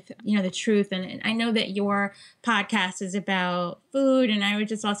yourself with, the truth. And I know that your podcast is about food, and I would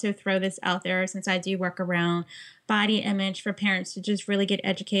just also throw this out there, since I do work around body image, for parents to just really get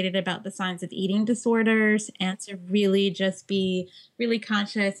educated about the signs of eating disorders, and to really just be really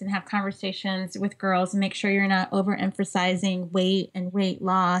conscious and have conversations with girls and make sure you're not overemphasizing weight and weight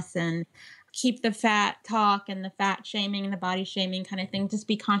loss, and keep the fat talk and the fat shaming and the body shaming kind of thing. Just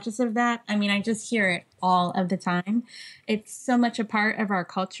be conscious of that. I mean, I just hear it all of the time. It's so much a part of our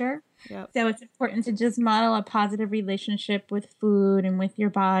culture. Yep. So it's important to just model a positive relationship with food and with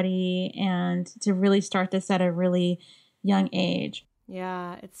your body, and to really start this at a really young age.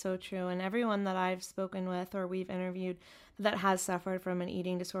 Yeah, it's so true. And everyone that I've spoken with or we've interviewed that has suffered from an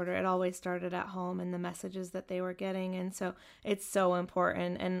eating disorder, it always started at home and the messages that they were getting. And so it's so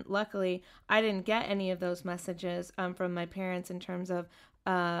important. And luckily, I didn't get any of those messages from my parents in terms of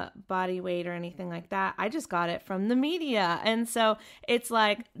body weight or anything like that. I just got it from the media. And so it's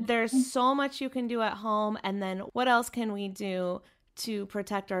like there's so much you can do at home. And then what else can we do to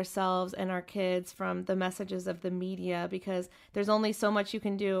protect ourselves and our kids from the messages of the media? Because there's only so much you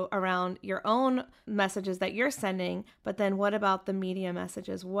can do around your own messages that you're sending. But then what about the media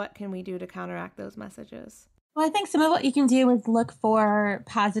messages? What can we do to counteract those messages? Well, I think some of what you can do is look for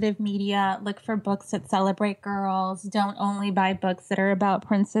positive media, look for books that celebrate girls. Don't only buy books that are about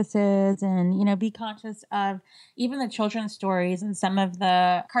princesses, and, be conscious of even the children's stories, and some of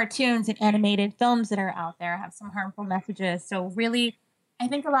the cartoons and animated films that are out there have some harmful messages. So really, I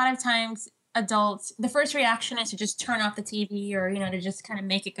think a lot of times adults, the first reaction is to just turn off the TV, or, to just kind of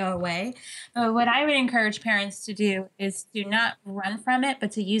make it go away. But what I would encourage parents to do is to not run from it,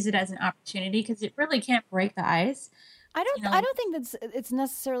 but to use it as an opportunity, because it really can't break the ice. I don't think it's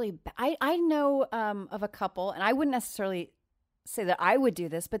necessarily. I know of a couple, and I wouldn't necessarily say that I would do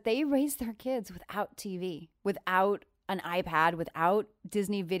this, but they raise their kids without TV, without an iPad, without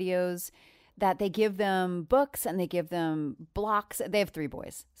Disney videos. That they give them books and they give them blocks. They have 3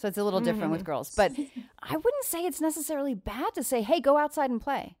 boys, so it's a little different with girls. But I wouldn't say it's necessarily bad to say, hey, go outside and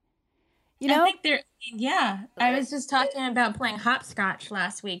play. I think I was just talking about playing hopscotch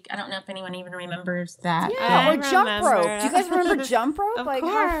last week. I don't know if anyone even remembers that. Yeah, or jump rope. Do you guys remember jump rope?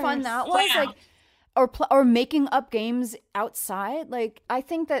 How fun that was? Yeah. Or making up games outside. I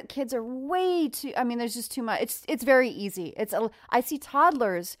think that kids are way too. I mean, there's just too much. It's very easy. I see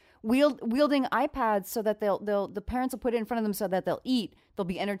toddlers wielding iPads so that the parents will put it in front of them so that they'll eat. They'll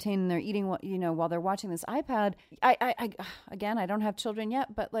be entertained and they're eating while they're watching this iPad. I don't have children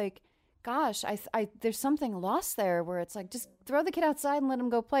yet, but gosh, there's something lost there where it's just throw the kid outside and let him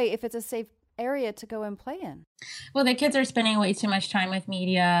go play if it's a safe area to go and play in. Well, the kids are spending way too much time with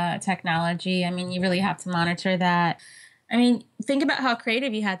media, technology. I mean, you really have to monitor that. I mean, think about how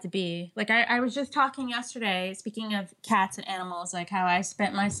creative you had to be. I was just talking yesterday, speaking of cats and animals, how I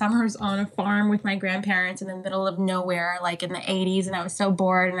spent my summers on a farm with my grandparents in the middle of nowhere, in the 80s, and I was so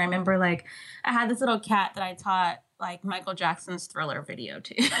bored. And I remember, I had this little cat that I taught, Michael Jackson's Thriller video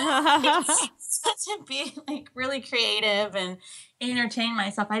to. To be, really creative and entertain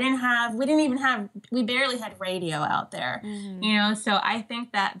myself. We barely had radio out there, so I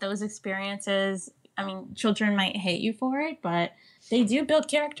think that those experiences, I mean, children might hate you for it, but they do build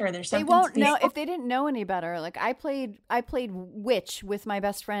character. There's something. They won't know if they didn't know any better. I played witch with my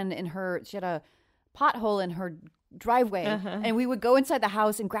best friend she had a pothole in her driveway, and we would go inside the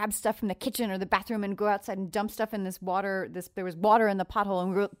house and grab stuff from the kitchen or the bathroom and go outside and dump stuff in this water. There was water in the pothole,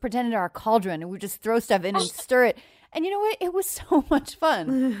 and we were pretending to our cauldron, and we would just throw stuff in and stir it. And you know what? It was so much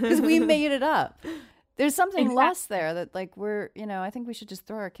fun because we made it up. There's something lost there that I think we should just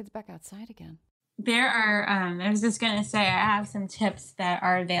throw our kids back outside again. There are, I was just going to say, I have some tips that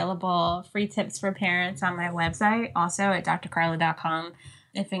are available, free tips for parents on my website, also at drcarla.com.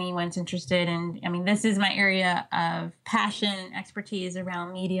 If anyone's interested in, I mean, this is my area of passion and expertise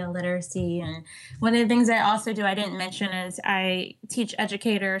around media literacy. And one of the things I also do, I didn't mention, is I teach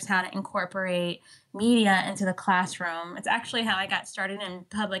educators how to incorporate media into the classroom. It's actually how I got started in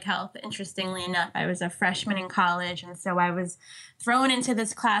public health. Interestingly enough, I was a freshman in college, and so I was thrown into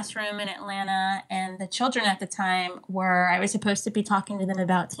this classroom in Atlanta, and the children at the time I was supposed to be talking to them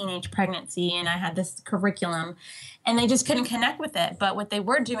about teenage pregnancy, and I had this curriculum, and they just couldn't connect with it. But what they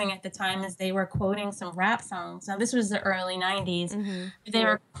were doing at the time is they were quoting some rap songs. Now, this was the early 90s. Mm-hmm. They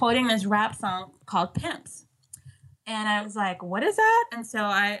were quoting this rap song called Pimps. And I was like, what is that? And so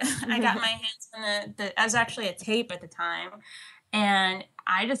I got my hands on it was actually a tape at the time. And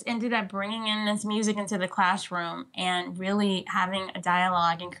I just ended up bringing in this music into the classroom and really having a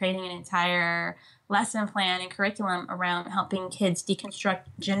dialogue and creating an entire lesson plan and curriculum around helping kids deconstruct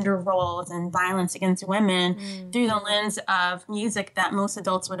gender roles and violence against women through the lens of music that most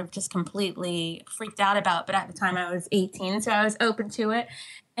adults would have just completely freaked out about. But at the time I was 18, so I was open to it.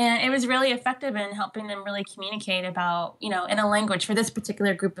 And it was really effective in helping them really communicate about, in a language for this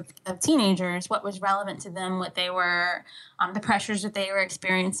particular group of teenagers, what was relevant to them, what they were, the pressures that they were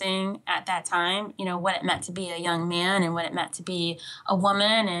experiencing at that time, what it meant to be a young man and what it meant to be a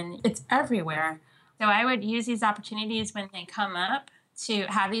woman. And it's everywhere. So I would use these opportunities when they come up to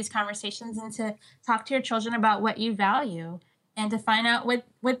have these conversations and to talk to your children about what you value and to find out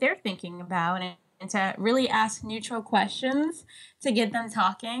what they're thinking about and to really ask neutral questions to get them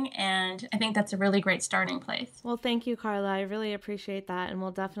talking. And I think that's a really great starting place. Well, thank you, Carla. I really appreciate that. And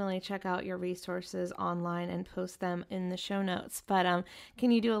we'll definitely check out your resources online and post them in the show notes. But can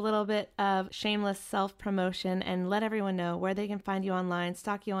you do a little bit of shameless self-promotion and let everyone know where they can find you online,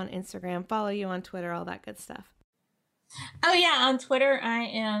 stalk you on Instagram, follow you on Twitter, all that good stuff? Oh, yeah. On Twitter, I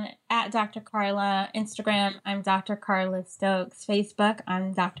am at Dr. Carla. Instagram, I'm Dr. Carla Stokes. Facebook,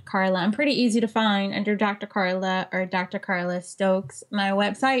 I'm Dr. Carla. I'm pretty easy to find under Dr. Carla or Dr. Carla Stokes. My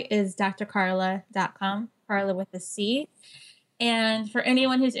website is drcarla.com, Carla with a C. And for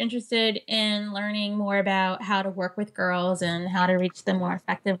anyone who's interested in learning more about how to work with girls and how to reach them more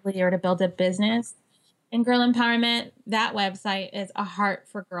effectively or to build a business in girl empowerment, that website is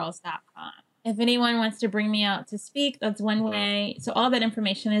aheartforgirls.com. If anyone wants to bring me out to speak, that's one way. So all that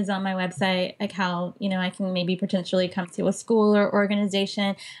information is on my website, like how, I can maybe potentially come to a school or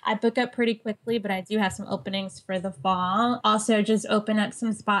organization. I book up pretty quickly, but I do have some openings for the fall. Also, just open up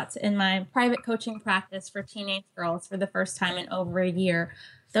some spots in my private coaching practice for teenage girls for the first time in over a year.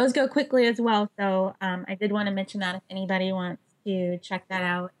 Those go quickly as well. So I did want to mention that if anybody wants to check that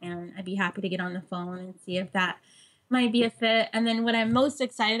out, and I'd be happy to get on the phone and see if that might be a fit. And then what I'm most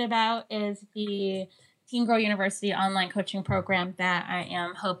excited about is the Teen Girl University online coaching program that I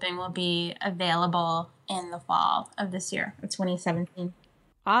am hoping will be available in the fall of this year, of 2017.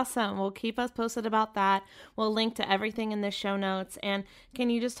 Awesome. Well, keep us posted about that. We'll link to everything in the show notes. And can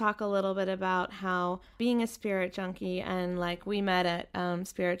you just talk a little bit about how being a spirit junkie and like we met at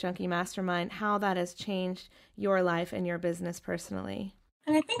Spirit Junkie Mastermind, how that has changed your life and your business personally?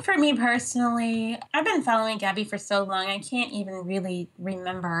 And I think for me personally, I've been following Gabby for so long, I can't even really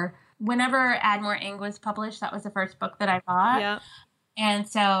remember. Whenever Add More Ink was published, that was the first book that I bought. Yeah. And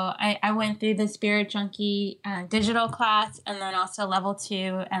so I went through the Spirit Junkie digital class and then also level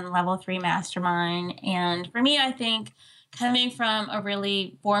 2 and level 3 mastermind. And for me, I think coming from a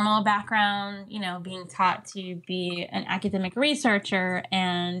really formal background, being taught to be an academic researcher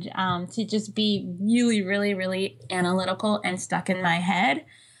and to just be really, really, really analytical and stuck in my head,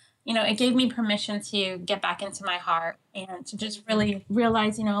 it gave me permission to get back into my heart and to just really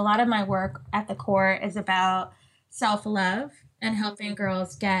realize, a lot of my work at the core is about self-love and helping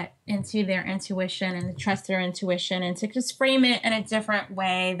girls get into their intuition and to trust their intuition and to just frame it in a different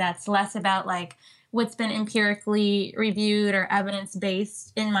way that's less about like what's been empirically reviewed or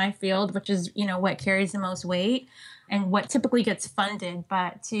evidence-based in my field, which is, what carries the most weight and what typically gets funded,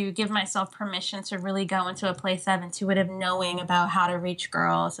 but to give myself permission to really go into a place of intuitive knowing about how to reach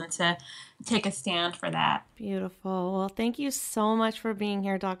girls and to take a stand for that. Beautiful. Well, thank you so much for being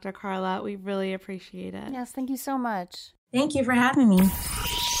here, Dr. Carla. We really appreciate it. Yes, thank you so much. Thank you for having me.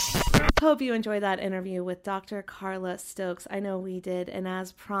 Hope you enjoyed that interview with Dr. Carla Stokes. I know we did, and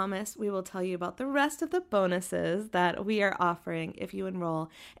as promised, we will tell you about the rest of the bonuses that we are offering if you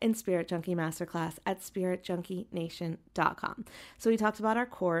enroll in Spirit Junkie Masterclass at spiritjunkienation.com. So we talked about our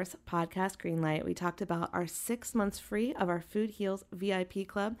course, Podcast Greenlight. We talked about our 6 months free of our Food Heals VIP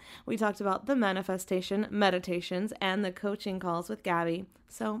Club. We talked about the manifestation meditations and the coaching calls with Gabby.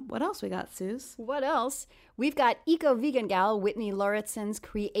 So what else we got, Suze? What else? We've got Eco-Vegan gal Whitney Lauritson's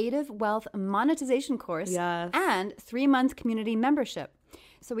Creative Wealth Monetization course and 3-month community membership.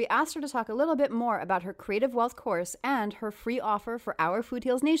 So we asked her to talk a little bit more about her Creative Wealth course and her free offer for our Food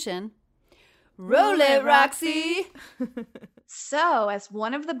Heals Nation. Roll it, Roxy! So, as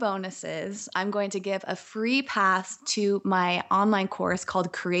one of the bonuses, I'm going to give a free pass to my online course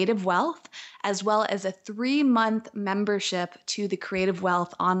called Creative Wealth, as well as a 3-month membership to the Creative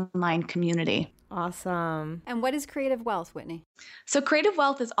Wealth online community. Awesome. And what is Creative Wealth, Whitney? So, Creative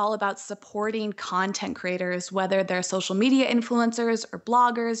Wealth is all about supporting content creators, whether they're social media influencers or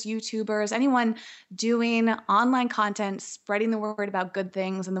bloggers, YouTubers, anyone doing online content, spreading the word about good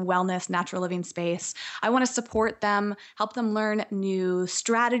things in the wellness, natural living space. I want to support them, help them learn new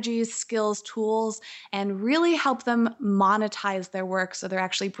strategies, skills, tools, and really help them monetize their work so they're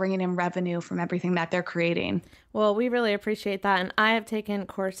actually bringing in revenue from everything that they're creating. Well, we really appreciate that. And I have taken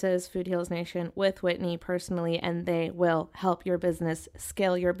courses, Food Heals Nation, with Whitney personally, and they will help your business,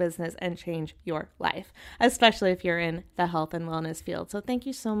 scale your business, and change your life, especially if you're in the health and wellness field. So thank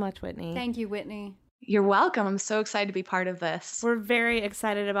you so much, Whitney. Thank you, Whitney. You're welcome. I'm so excited to be part of this. We're very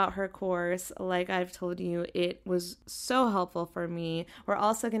excited about her course. Like I've told you, it was so helpful for me. We're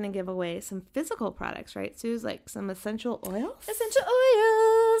also going to give away some physical products, right, Suze? Like some essential oils? Essential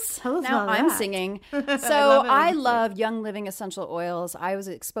oils. Tell us Now about I'm that. singing. So I love Young Living essential oils. I was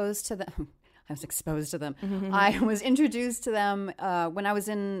exposed to them. I was introduced to them when I was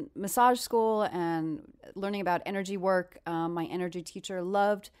in massage school and learning about energy work. My energy teacher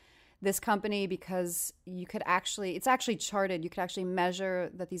loved this company because it's actually charted. You could actually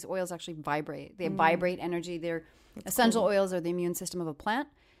measure that these oils actually vibrate. They vibrate energy. They're essential oils are the immune system of a plant.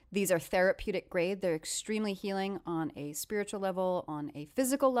 These are therapeutic grade. They're extremely healing on a spiritual level, on a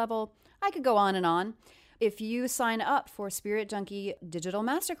physical level. I could go on and on. If you sign up for Spirit Junkie Digital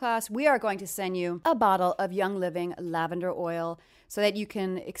Masterclass, we are going to send you a bottle of Young Living lavender oil so that you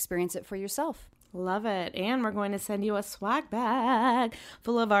can experience it for yourself. Love it. And we're going to send you a swag bag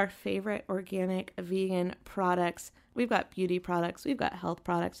full of our favorite organic vegan products. We've got beauty products. We've got health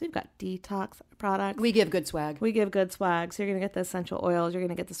products. We've got detox products. We give good swag. We give good swag. So you're going to get the essential oils. You're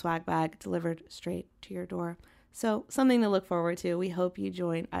going to get the swag bag delivered straight to your door. So something to look forward to. We hope you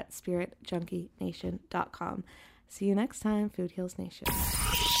join at spiritjunkienation.com. See you next time, Food Heals Nation.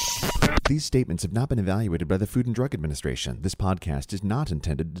 These statements have not been evaluated by the Food and Drug Administration. This podcast is not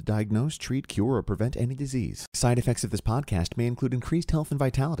intended to diagnose, treat, cure, or prevent any disease. Side effects of this podcast may include increased health and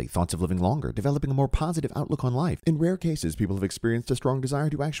vitality, thoughts of living longer, developing a more positive outlook on life. In rare cases, people have experienced a strong desire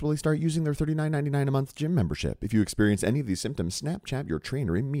to actually start using their $39.99 a month gym membership. If you experience any of these symptoms, Snapchat your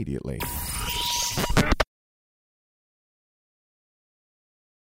trainer immediately.